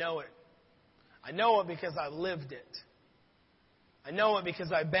 I know it. I know it because I've lived it. I know it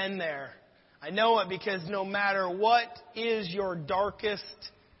because I've been there. I know it because no matter what is your darkest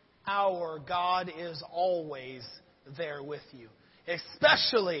hour, God is always there with you.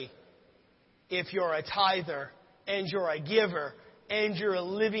 Especially if you're a tither and you're a giver and you're a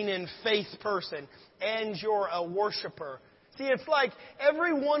living in faith person and you're a worshiper. See, it's like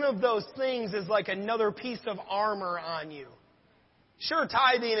every one of those things is like another piece of armor on you. Sure,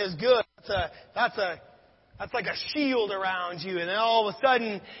 tithing is good. That's like a shield around you. And then all of a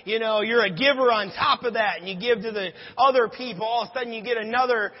sudden, you're a giver on top of that. And you give to the other people. All of a sudden you get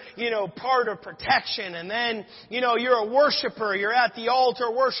another, part of protection. And then, you're a worshiper. You're at the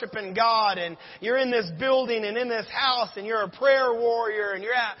altar worshiping God. And you're in this building and in this house. And you're a prayer warrior. And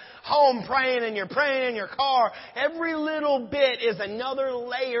you're at home praying. And you're praying in your car. Every little bit is another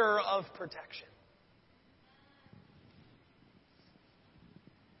layer of protection.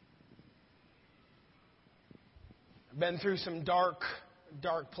 I've been through some dark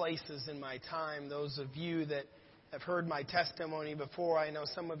places in my time. Those of you that have heard my testimony before, I know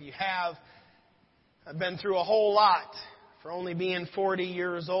some of you have. I've been through a whole lot. For only being 40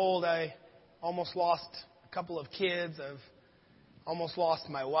 years old, I almost lost a couple of kids. I've almost lost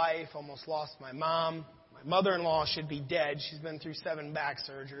my wife, almost lost my mom. My mother-in-law should be dead. She's been through 7 back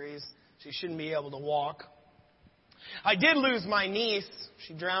surgeries. She shouldn't be able to walk. I did lose my niece.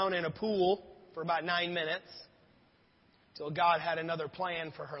 She drowned in a pool for about 9 minutes. Till God had another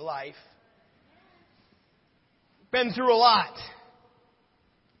plan for her life. Been through a lot.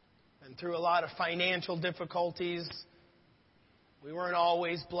 Been through a lot of financial difficulties. We weren't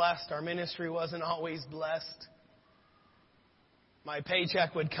always blessed. Our ministry wasn't always blessed. My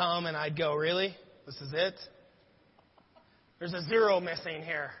paycheck would come and I'd go, really? This is it? There's a zero missing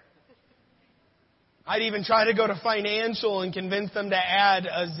here. I'd even try to go to financial and convince them to add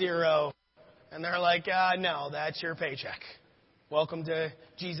a zero. And they're like, no, that's your paycheck. Welcome to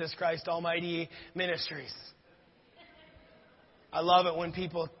Jesus Christ Almighty Ministries. I love it when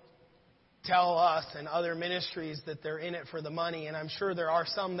people tell us and other ministries that they're in it for the money. And I'm sure there are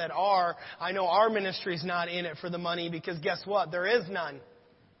some that are. I know our ministry's not in it for the money because guess what? There is none.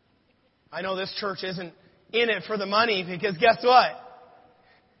 I know this church isn't in it for the money because guess what?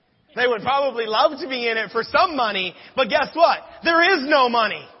 They would probably love to be in it for some money, but guess what? There is no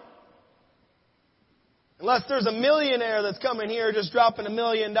money. Unless there's a millionaire that's coming here just dropping $1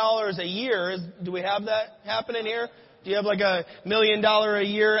 million a year. Do we have that happening here? Do you have like $1 million a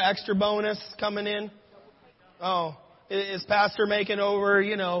year extra bonus coming in? Oh, is Pastor making over,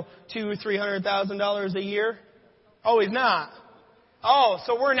 $200,000-$300,000 a year? Oh, he's not. Oh,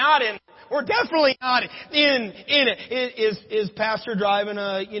 so we're not in. We're definitely not in it. Is Pastor driving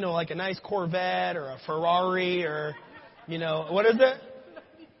like a nice Corvette or a Ferrari or, what is it?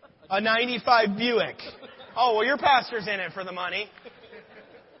 A 95 Buick. Oh, well, your pastor's in it for the money.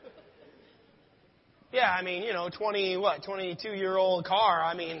 Yeah, 22-year-old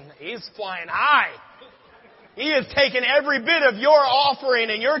car. He's flying high. He is taking every bit of your offering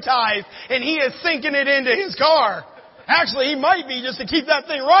and your tithe, and he is sinking it into his car. Actually, he might be just to keep that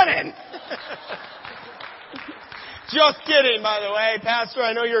thing running. Just kidding, by the way. Pastor,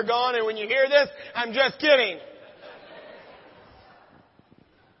 I know you're gone, and when you hear this, I'm just kidding.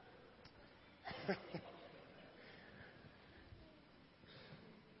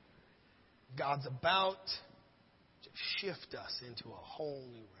 God's about to shift us into a whole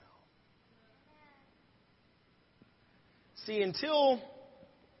new realm. See, until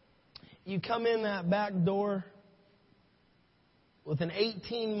you come in that back door with an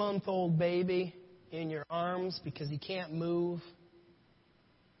 18-month-old baby in your arms because he can't move,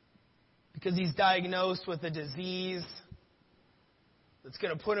 because he's diagnosed with a disease that's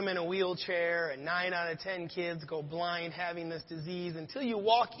going to put him in a wheelchair, and 9 out of 10 kids go blind having this disease, until you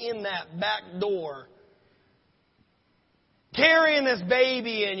walk in that back door carrying this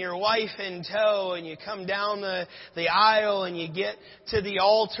baby and your wife in tow, and you come down the aisle and you get to the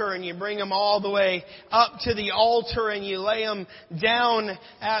altar and you bring them all the way up to the altar and you lay them down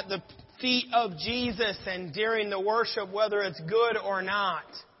at the feet of Jesus, and during the worship, whether it's good or not,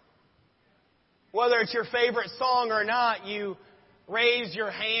 whether it's your favorite song or not, you raise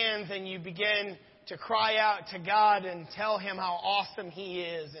your hands and you begin to cry out to God and tell Him how awesome He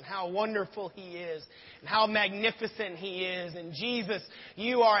is and how wonderful He is and how magnificent He is. And Jesus,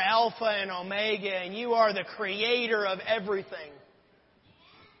 you are Alpha and Omega, and you are the creator of everything.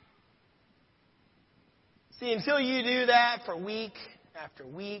 See, until you do that for week after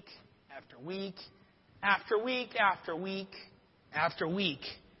week after week after week after week after week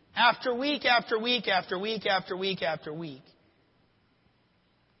after week after week after week after week after week,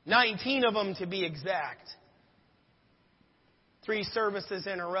 19 of them to be exact. 3 services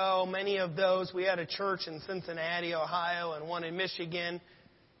in a row. Many of those, we had a church in Cincinnati, Ohio, and one in Michigan.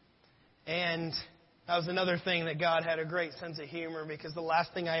 And that was another thing that God had a great sense of humor, because the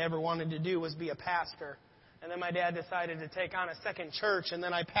last thing I ever wanted to do was be a pastor. And then my dad decided to take on a second church, and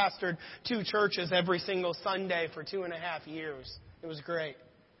then I pastored 2 churches every single Sunday for 2.5 years. It was great.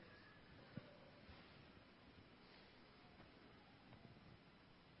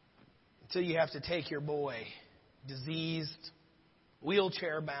 Until you have to take your boy, diseased,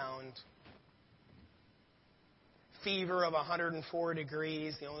 wheelchair-bound, fever of 104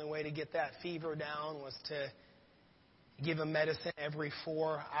 degrees. The only way to get that fever down was to give him medicine every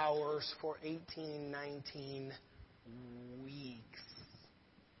 4 hours for 18, 19 weeks.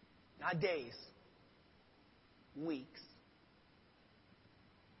 Not days. Weeks.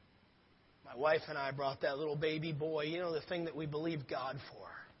 My wife and I brought that little baby boy, the thing that we believed God for.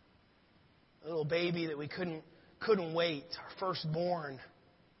 A little baby that we couldn't wait, our firstborn.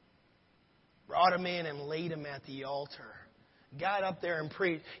 Brought him in and laid him at the altar. Got up there and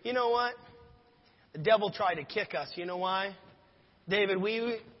preached. You know what? The devil tried to kick us. You know why? David,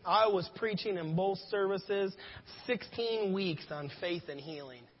 I was preaching in both services 16 weeks on faith and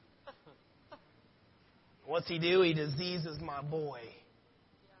healing. What's he do? He diseases my boy.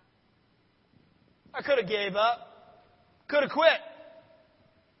 I could have gave up. Could have quit.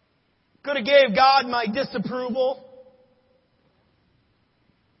 Could have gave God my disapproval.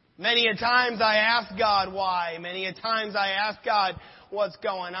 Many a times I asked God why. Many a times I asked God what's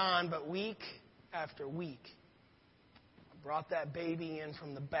going on. But week after week, I brought that baby in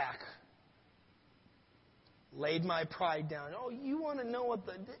from the back. Laid my pride down. Oh, you want to know what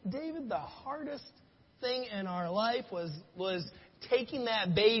David, the hardest thing in our life was taking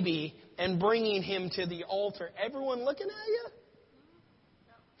that baby and bringing him to the altar. Everyone looking at you?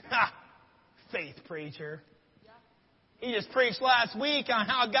 Ha! Faith preacher. He just preached last week on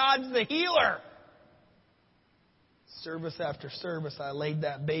how God's the healer. Service after service, I laid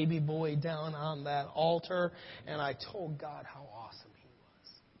that baby boy down on that altar, and I told God how awesome He was.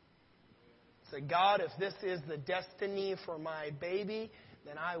 I said, God, if this is the destiny for my baby,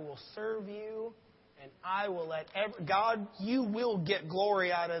 then I will serve you, and I will let God, you will get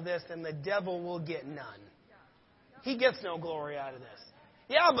glory out of this, and the devil will get none. He gets no glory out of this.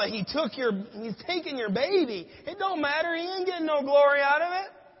 Yeah, but he's taking your baby. It don't matter. He ain't getting no glory out of it.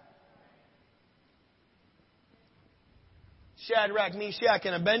 Shadrach, Meshach,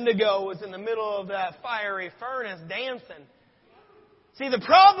 and Abednego was in the middle of that fiery furnace dancing. See, the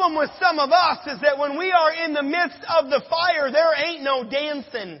problem with some of us is that when we are in the midst of the fire, there ain't no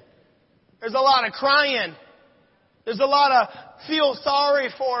dancing. There's a lot of crying. There's a lot of feel sorry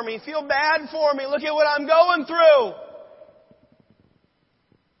for me, feel bad for me, look at what I'm going through.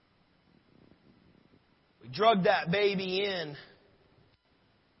 Drugged that baby in,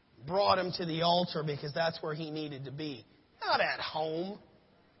 brought him to the altar because that's where he needed to be. Not at home.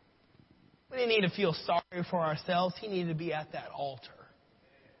 We didn't need to feel sorry for ourselves. He needed to be at that altar.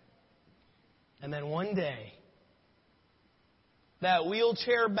 And then one day, that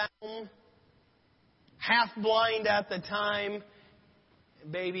wheelchair-bound, half blind at the time,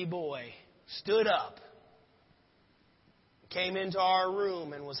 baby boy stood up, came into our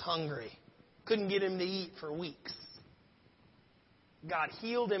room and was hungry. Couldn't get him to eat for weeks. God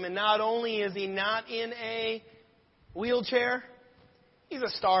healed him, and not only is he not in a wheelchair, he's a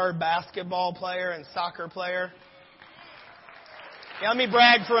star basketball player and soccer player. Yeah, let me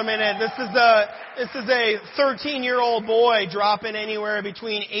brag for a minute. This is a 13-year-old boy dropping anywhere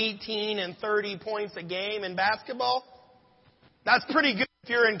between 18 and 30 points a game in basketball. That's pretty good if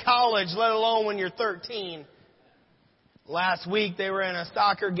you're in college, let alone when you're 13. Last week they were in a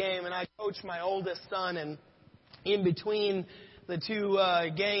soccer game, and I coached my oldest son, and in between the two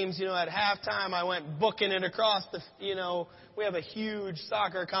games, at halftime I went booking it across we have a huge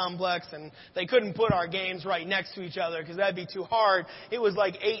soccer complex, and they couldn't put our games right next to each other because that'd be too hard. It was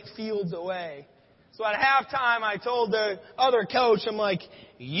like 8 fields away. So at halftime, I told the other coach, I'm like,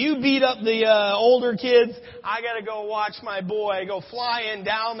 you beat up the older kids. I got to go watch my boy. I go flying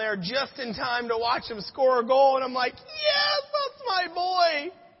down there just in time to watch him score a goal. And I'm like, yes, that's my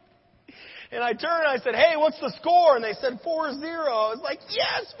boy. And I turned and I said, hey, what's the score? And they said 4-0. I was like,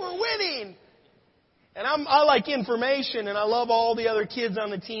 yes, we're winning. And I like information, and I love all the other kids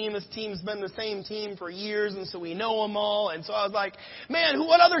on the team. This team's been the same team for years, and so we know them all. And so I was like, man,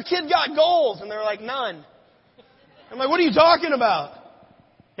 what other kid got goals? And they're like, none. I'm like, what are you talking about?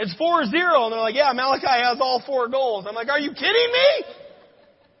 It's 4-0. And they're like, yeah, Malachi has all 4 goals. I'm like, are you kidding me?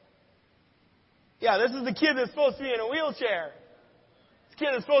 Yeah, this is the kid that's supposed to be in a wheelchair. This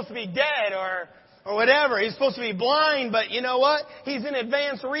kid is supposed to be dead or whatever. He's supposed to be blind, but you know what? He's in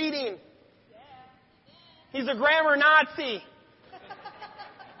advanced reading. He's a grammar Nazi.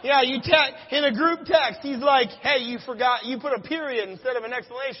 Yeah, in a group text, he's like, hey, you put a period instead of an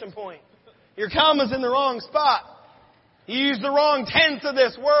exclamation point. Your comma's in the wrong spot. You used the wrong tense of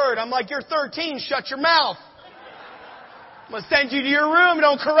this word. I'm like, you're 13, shut your mouth. I'm going to send you to your room,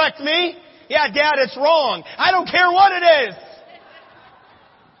 don't correct me. Yeah, Dad, it's wrong. I don't care what it is.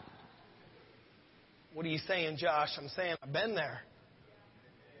 What are you saying, Josh? I'm saying I've been there.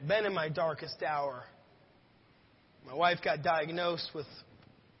 Been in my darkest hour. My wife got diagnosed with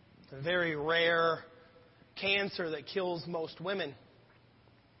a very rare cancer that kills most women.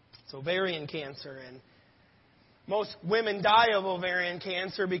 It's ovarian cancer. And most women die of ovarian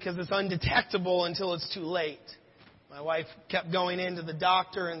cancer because it's undetectable until it's too late. My wife kept going into the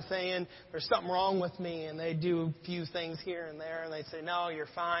doctor and saying, there's something wrong with me. And they'd do a few things here and there. And they'd say, no, you're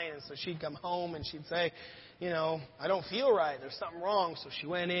fine. And so she'd come home and she'd say, I don't feel right. There's something wrong. So she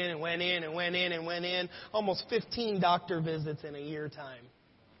went in and went in and went in and went in. Almost 15 doctor visits in a year time.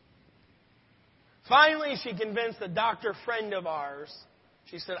 Finally, she convinced a doctor friend of ours.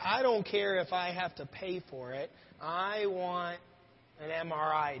 She said, I don't care if I have to pay for it. I want an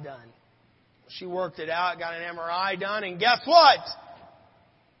MRI done. She worked it out, got an MRI done, and guess what?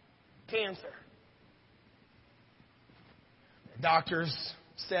 Cancer. The doctors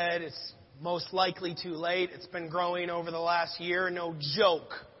said it's most likely too late. It's been growing over the last year. No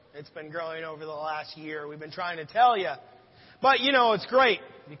joke. It's been growing over the last year. We've been trying to tell you. But, it's great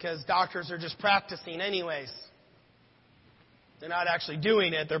because doctors are just practicing anyways. They're not actually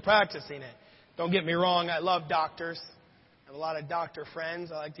doing it. They're practicing it. Don't get me wrong. I love doctors. I have a lot of doctor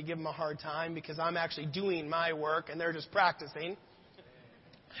friends. I like to give them a hard time because I'm actually doing my work and they're just practicing.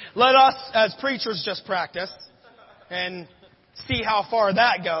 Let us, as preachers, just practice and see how far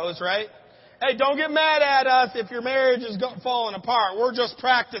that goes, right? Hey, don't get mad at us if your marriage is falling apart. We're just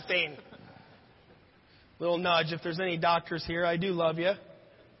practicing. Little nudge, if there's any doctors here, I do love you.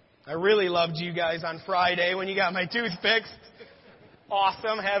 I really loved you guys on Friday when you got my tooth fixed.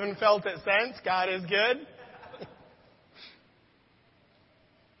 Awesome. Haven't felt it since. God is good.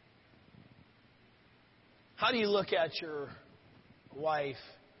 How do you look at your wife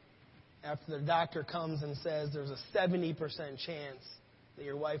after the doctor comes and says there's a 70% chance that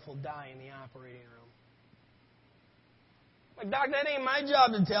your wife will die in the operating room? Like, Doc, that ain't my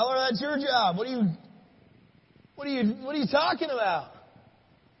job to tell her. That's your job. What are you talking about?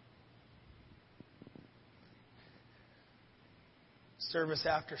 Service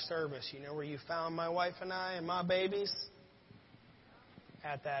after service. You know where you found my wife and I and my babies?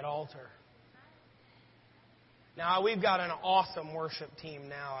 At that altar. Now, we've got an awesome worship team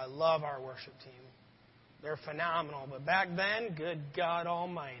now. I love our worship team. They're phenomenal. But back then, good God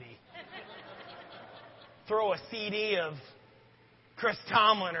Almighty. Throw a CD of Chris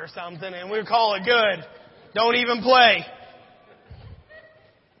Tomlin or something and we'll call it good. Don't even play.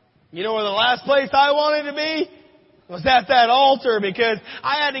 You know where the last place I wanted to be? Was at that altar because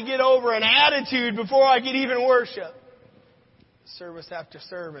I had to get over an attitude before I could even worship. Service after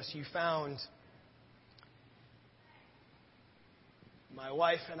service, you found my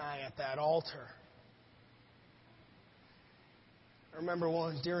wife and I at that altar. I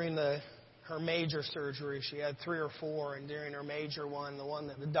remember during her major surgery, she had 3 or 4, and during her major one, the one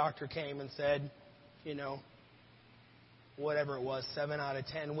that the doctor came and said, whatever it was, 7 out of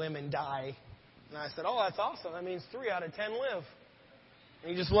 10 women die. And I said, oh, that's awesome. That means 3 out of 10 live.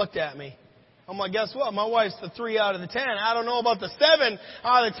 And he just looked at me. I'm like, guess what? My wife's the 3 out of the 10. I don't know about the 7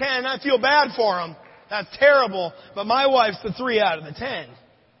 out of the 10. I feel bad for them. That's terrible. But my wife's the 3 out of the 10.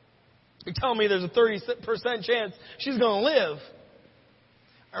 You're telling me there's a 30% chance she's going to live.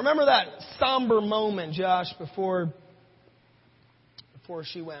 I remember that somber moment, Josh, before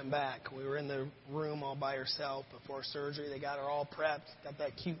she went back. We were in the room all by herself before surgery. They got her all prepped, got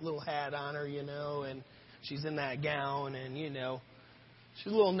that cute little hat on her, and she's in that gown, and,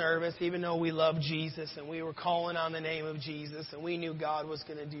 she's a little nervous, even though we love Jesus, and we were calling on the name of Jesus, and we knew God was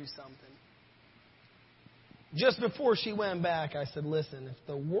going to do something. Just before she went back, I said, listen, if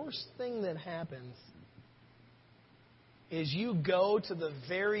the worst thing that happens is you go to the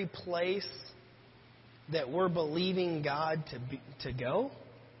very place that we're believing God to go,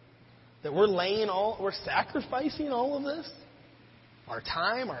 that we're sacrificing all of this, our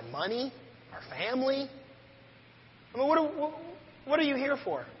time, our money, our family. I mean, what are you here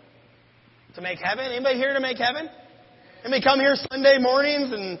for? To make heaven? Anybody here to make heaven? Anybody come here Sunday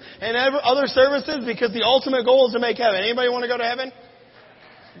mornings and other services because the ultimate goal is to make heaven? Anybody want to go to heaven?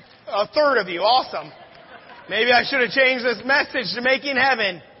 A third of you. Awesome. Maybe I should have changed this message to making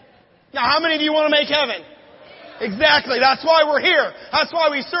heaven. Now, how many of you want to make heaven? Exactly. That's why we're here. That's why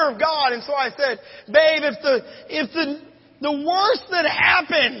we serve God. And so I said, babe, if the worst that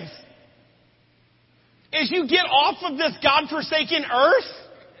happens is you get off of this God-forsaken earth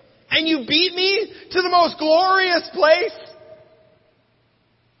and you beat me to the most glorious place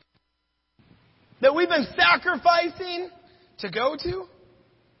that we've been sacrificing to go to,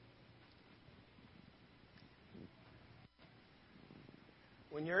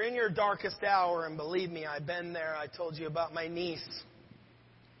 when you're in your darkest hour, and believe me, I've been there. I told you about my niece.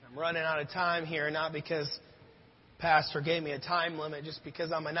 I'm running out of time here, not because Pastor gave me a time limit, just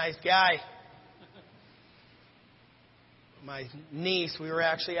because I'm a nice guy. My niece, we were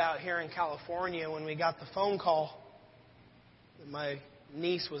actually out here in California when we got the phone call that my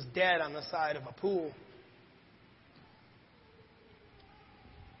niece was dead on the side of a pool.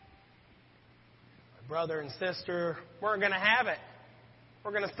 My brother and sister weren't going to have it.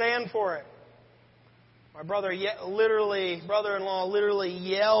 We're going to stand for it. My brother-in-law literally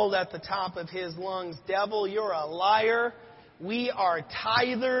yelled at the top of his lungs, "Devil, you're a liar. We are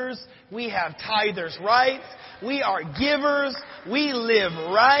tithers. We have tithers' rights. We are givers. We live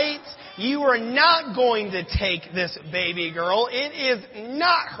right. You are not going to take this baby girl. It is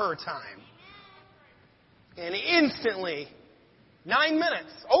not her time." And instantly,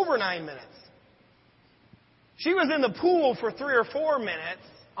 over 9 minutes, she was in the pool for 3 or 4 minutes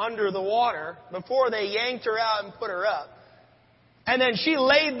under the water before they yanked her out and put her up. And then she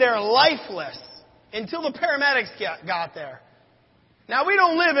laid there lifeless until the paramedics got there. Now, we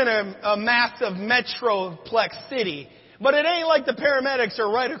don't live in a massive metroplex city, but it ain't like the paramedics are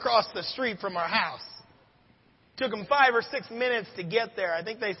right across the street from our house. Took them 5 or 6 minutes to get there. I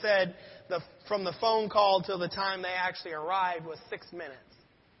think they said from the phone call till the time they actually arrived was 6 minutes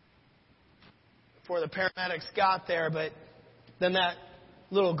before the paramedics got there. But then that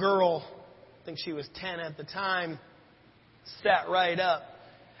little girl, I think she was 10 at the time, sat right up.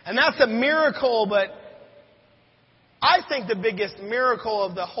 And that's a miracle, but I think the biggest miracle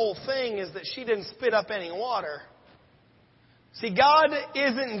of the whole thing is that she didn't spit up any water. See, God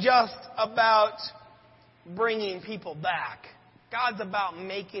isn't just about bringing people back. God's about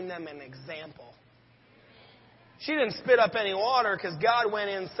making them an example. She didn't spit up any water because God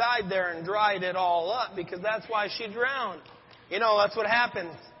went inside there and dried it all up, because that's why she drowned. That's what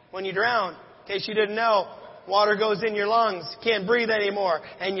happens when you drown. In case you didn't know, water goes in your lungs, can't breathe anymore,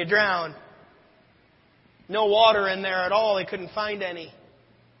 and you drown. No water in there at all. They couldn't find any.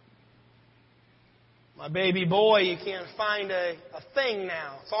 My baby boy, you can't find a thing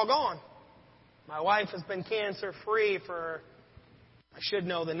now. It's all gone. My wife has been cancer-free for, I should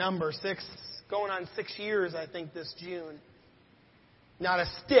know the number, going on 6 years, I think, this June. Not a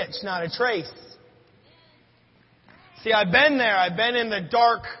stitch, not a trace. See, I've been there. I've been in the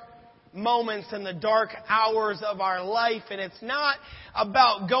dark moments and the dark hours of our life, and it's not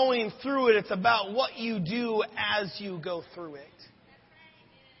about going through it. It's about what you do as you go through it.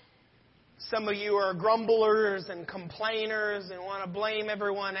 Some of you are grumblers and complainers and want to blame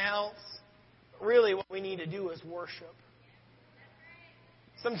everyone else. But really, what we need to do is worship.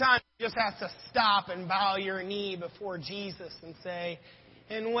 Sometimes you just have to stop and bow your knee before Jesus and say,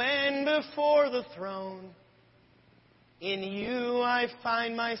 and when before the throne, in you I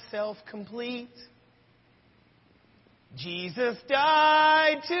find myself complete. Jesus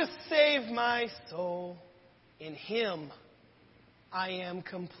died to save my soul. In Him I am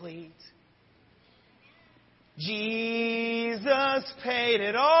complete. Jesus paid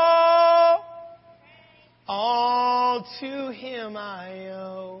it all to Him I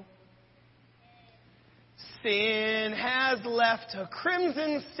owe. Sin has left a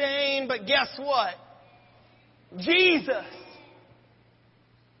crimson stain, but guess what? Jesus,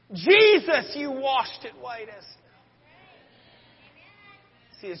 you washed it white as snow.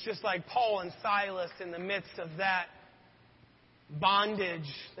 See, it's just like Paul and Silas in the midst of that bondage.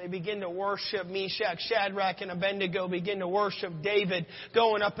 They begin to worship Meshach, Shadrach, and Abednego, begin to worship David,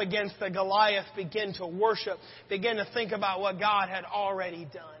 going up against the Goliath, begin to worship, begin to think about what God had already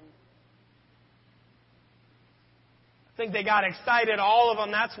done. I think they got excited, all of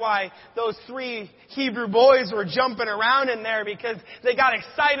them. That's why those 3 Hebrew boys were jumping around in there, because they got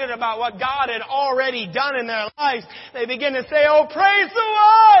excited about what God had already done in their lives. They begin to say, oh, praise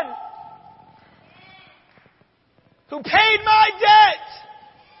the one who paid my debt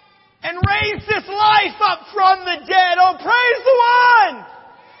and raised this life up from the dead. Oh, praise the one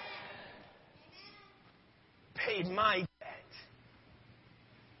paid my debt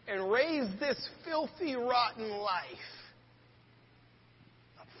and raised this filthy, rotten life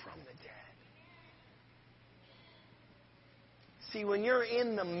up from the dead. See, when you're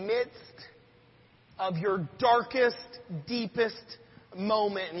in the midst of your darkest, deepest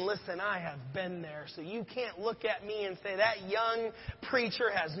moment, and listen, I have been there, so you can't look at me and say, that young preacher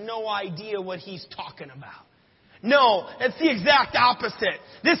has no idea what he's talking about. No, it's the exact opposite.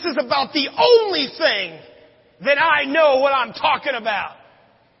 This is about the only thing that I know what I'm talking about.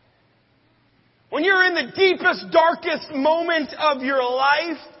 When you're in the deepest, darkest moment of your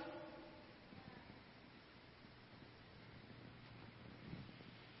life,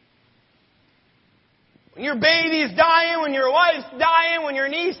 when your baby's dying, when your wife's dying, when your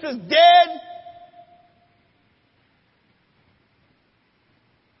niece is dead,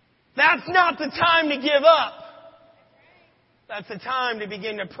 that's not the time to give up. That's the time to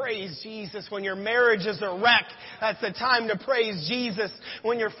begin to praise Jesus. When your marriage is a wreck, that's the time to praise Jesus.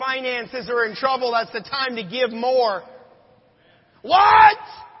 When your finances are in trouble, that's the time to give more. What?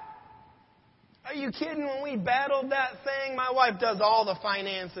 Are you kidding? When we battled that thing, my wife does all the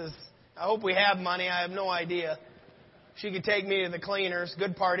finances. I hope we have money. I have no idea. She could take me to the cleaners.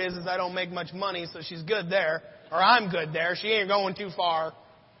 Good part is I don't make much money, so she's good there. Or I'm good there. She ain't going too far.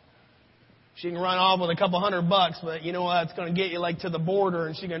 She can run off with a couple $100, but you know what? It's going to get you like to the border,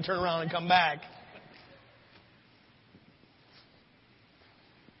 and she's going to turn around and come back.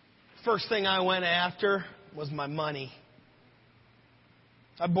 First thing I went after was my money.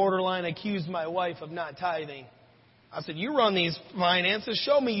 I borderline accused my wife of not tithing. I said, you run these finances.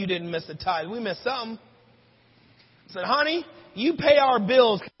 Show me you didn't miss a tithe. We missed something. I said, honey, you pay our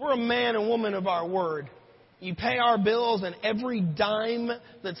bills. We're a man and woman of our word. You pay our bills, and every dime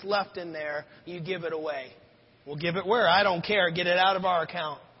that's left in there, you give it away. We'll give it where? I don't care. Get it out of our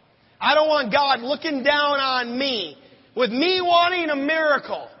account. I don't want God looking down on me with me wanting a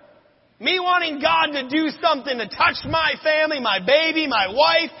miracle. Me wanting God to do something to touch my family, my baby, my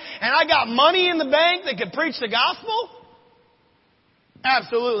wife, and I got money in the bank that could preach the gospel?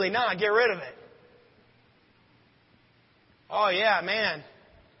 Absolutely not. Get rid of it. Oh yeah, man.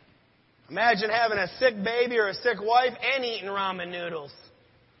 Imagine having a sick baby or a sick wife and eating ramen noodles.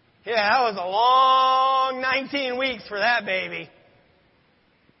 Yeah, that was a long 19 weeks for that baby.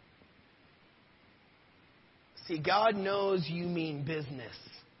 See, God knows you mean business.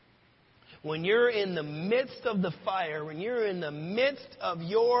 When you're in the midst of the fire, when you're in the midst of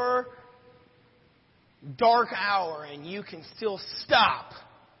your dark hour and you can still stop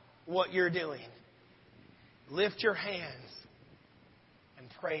what you're doing, lift your hands and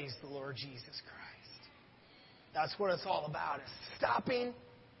praise the Lord Jesus Christ. That's what it's all about, is stopping,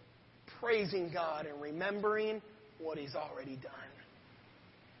 praising God, and remembering what He's already done.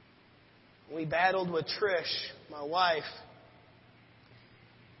 We battled with Trish, my wife.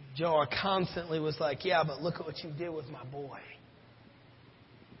 Joe constantly was like, yeah, but look at what you did with my boy.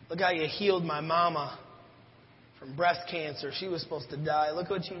 Look how you healed my mama from breast cancer. She was supposed to die. Look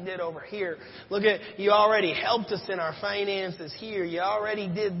what you did over here. Look at, you already helped us in our finances here. You already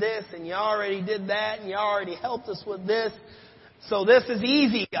did this, and you already did that, and you already helped us with this. So this is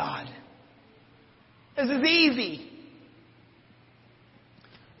easy, God. This is easy.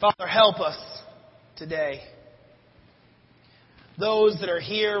 Father, help us today. those that are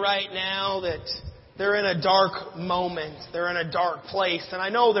here right now that they're in a dark moment. They're in a dark place. And I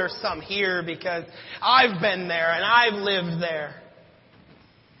know there's some here because I've been there and I've lived there.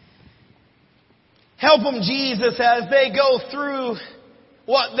 Help them, Jesus, as they go through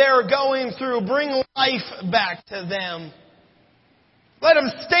what they're going through. Bring life back to them. Let them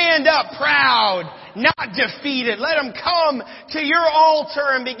stand up proud, not defeated. Let them come to your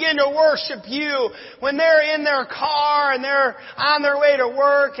altar and begin to worship you when they're in their car and they're on their way to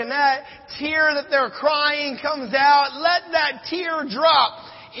work and that tear that they're crying comes out. Let that tear drop,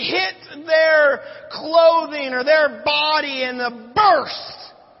 hit their clothing or their body and the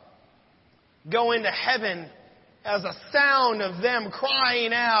burst go into heaven as a sound of them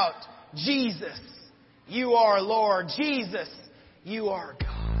crying out, Jesus, you are Lord. Jesus, you are God.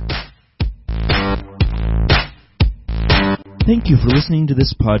 Thank you for listening to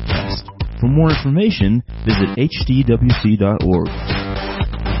this podcast. For more information, visit hdwc.org.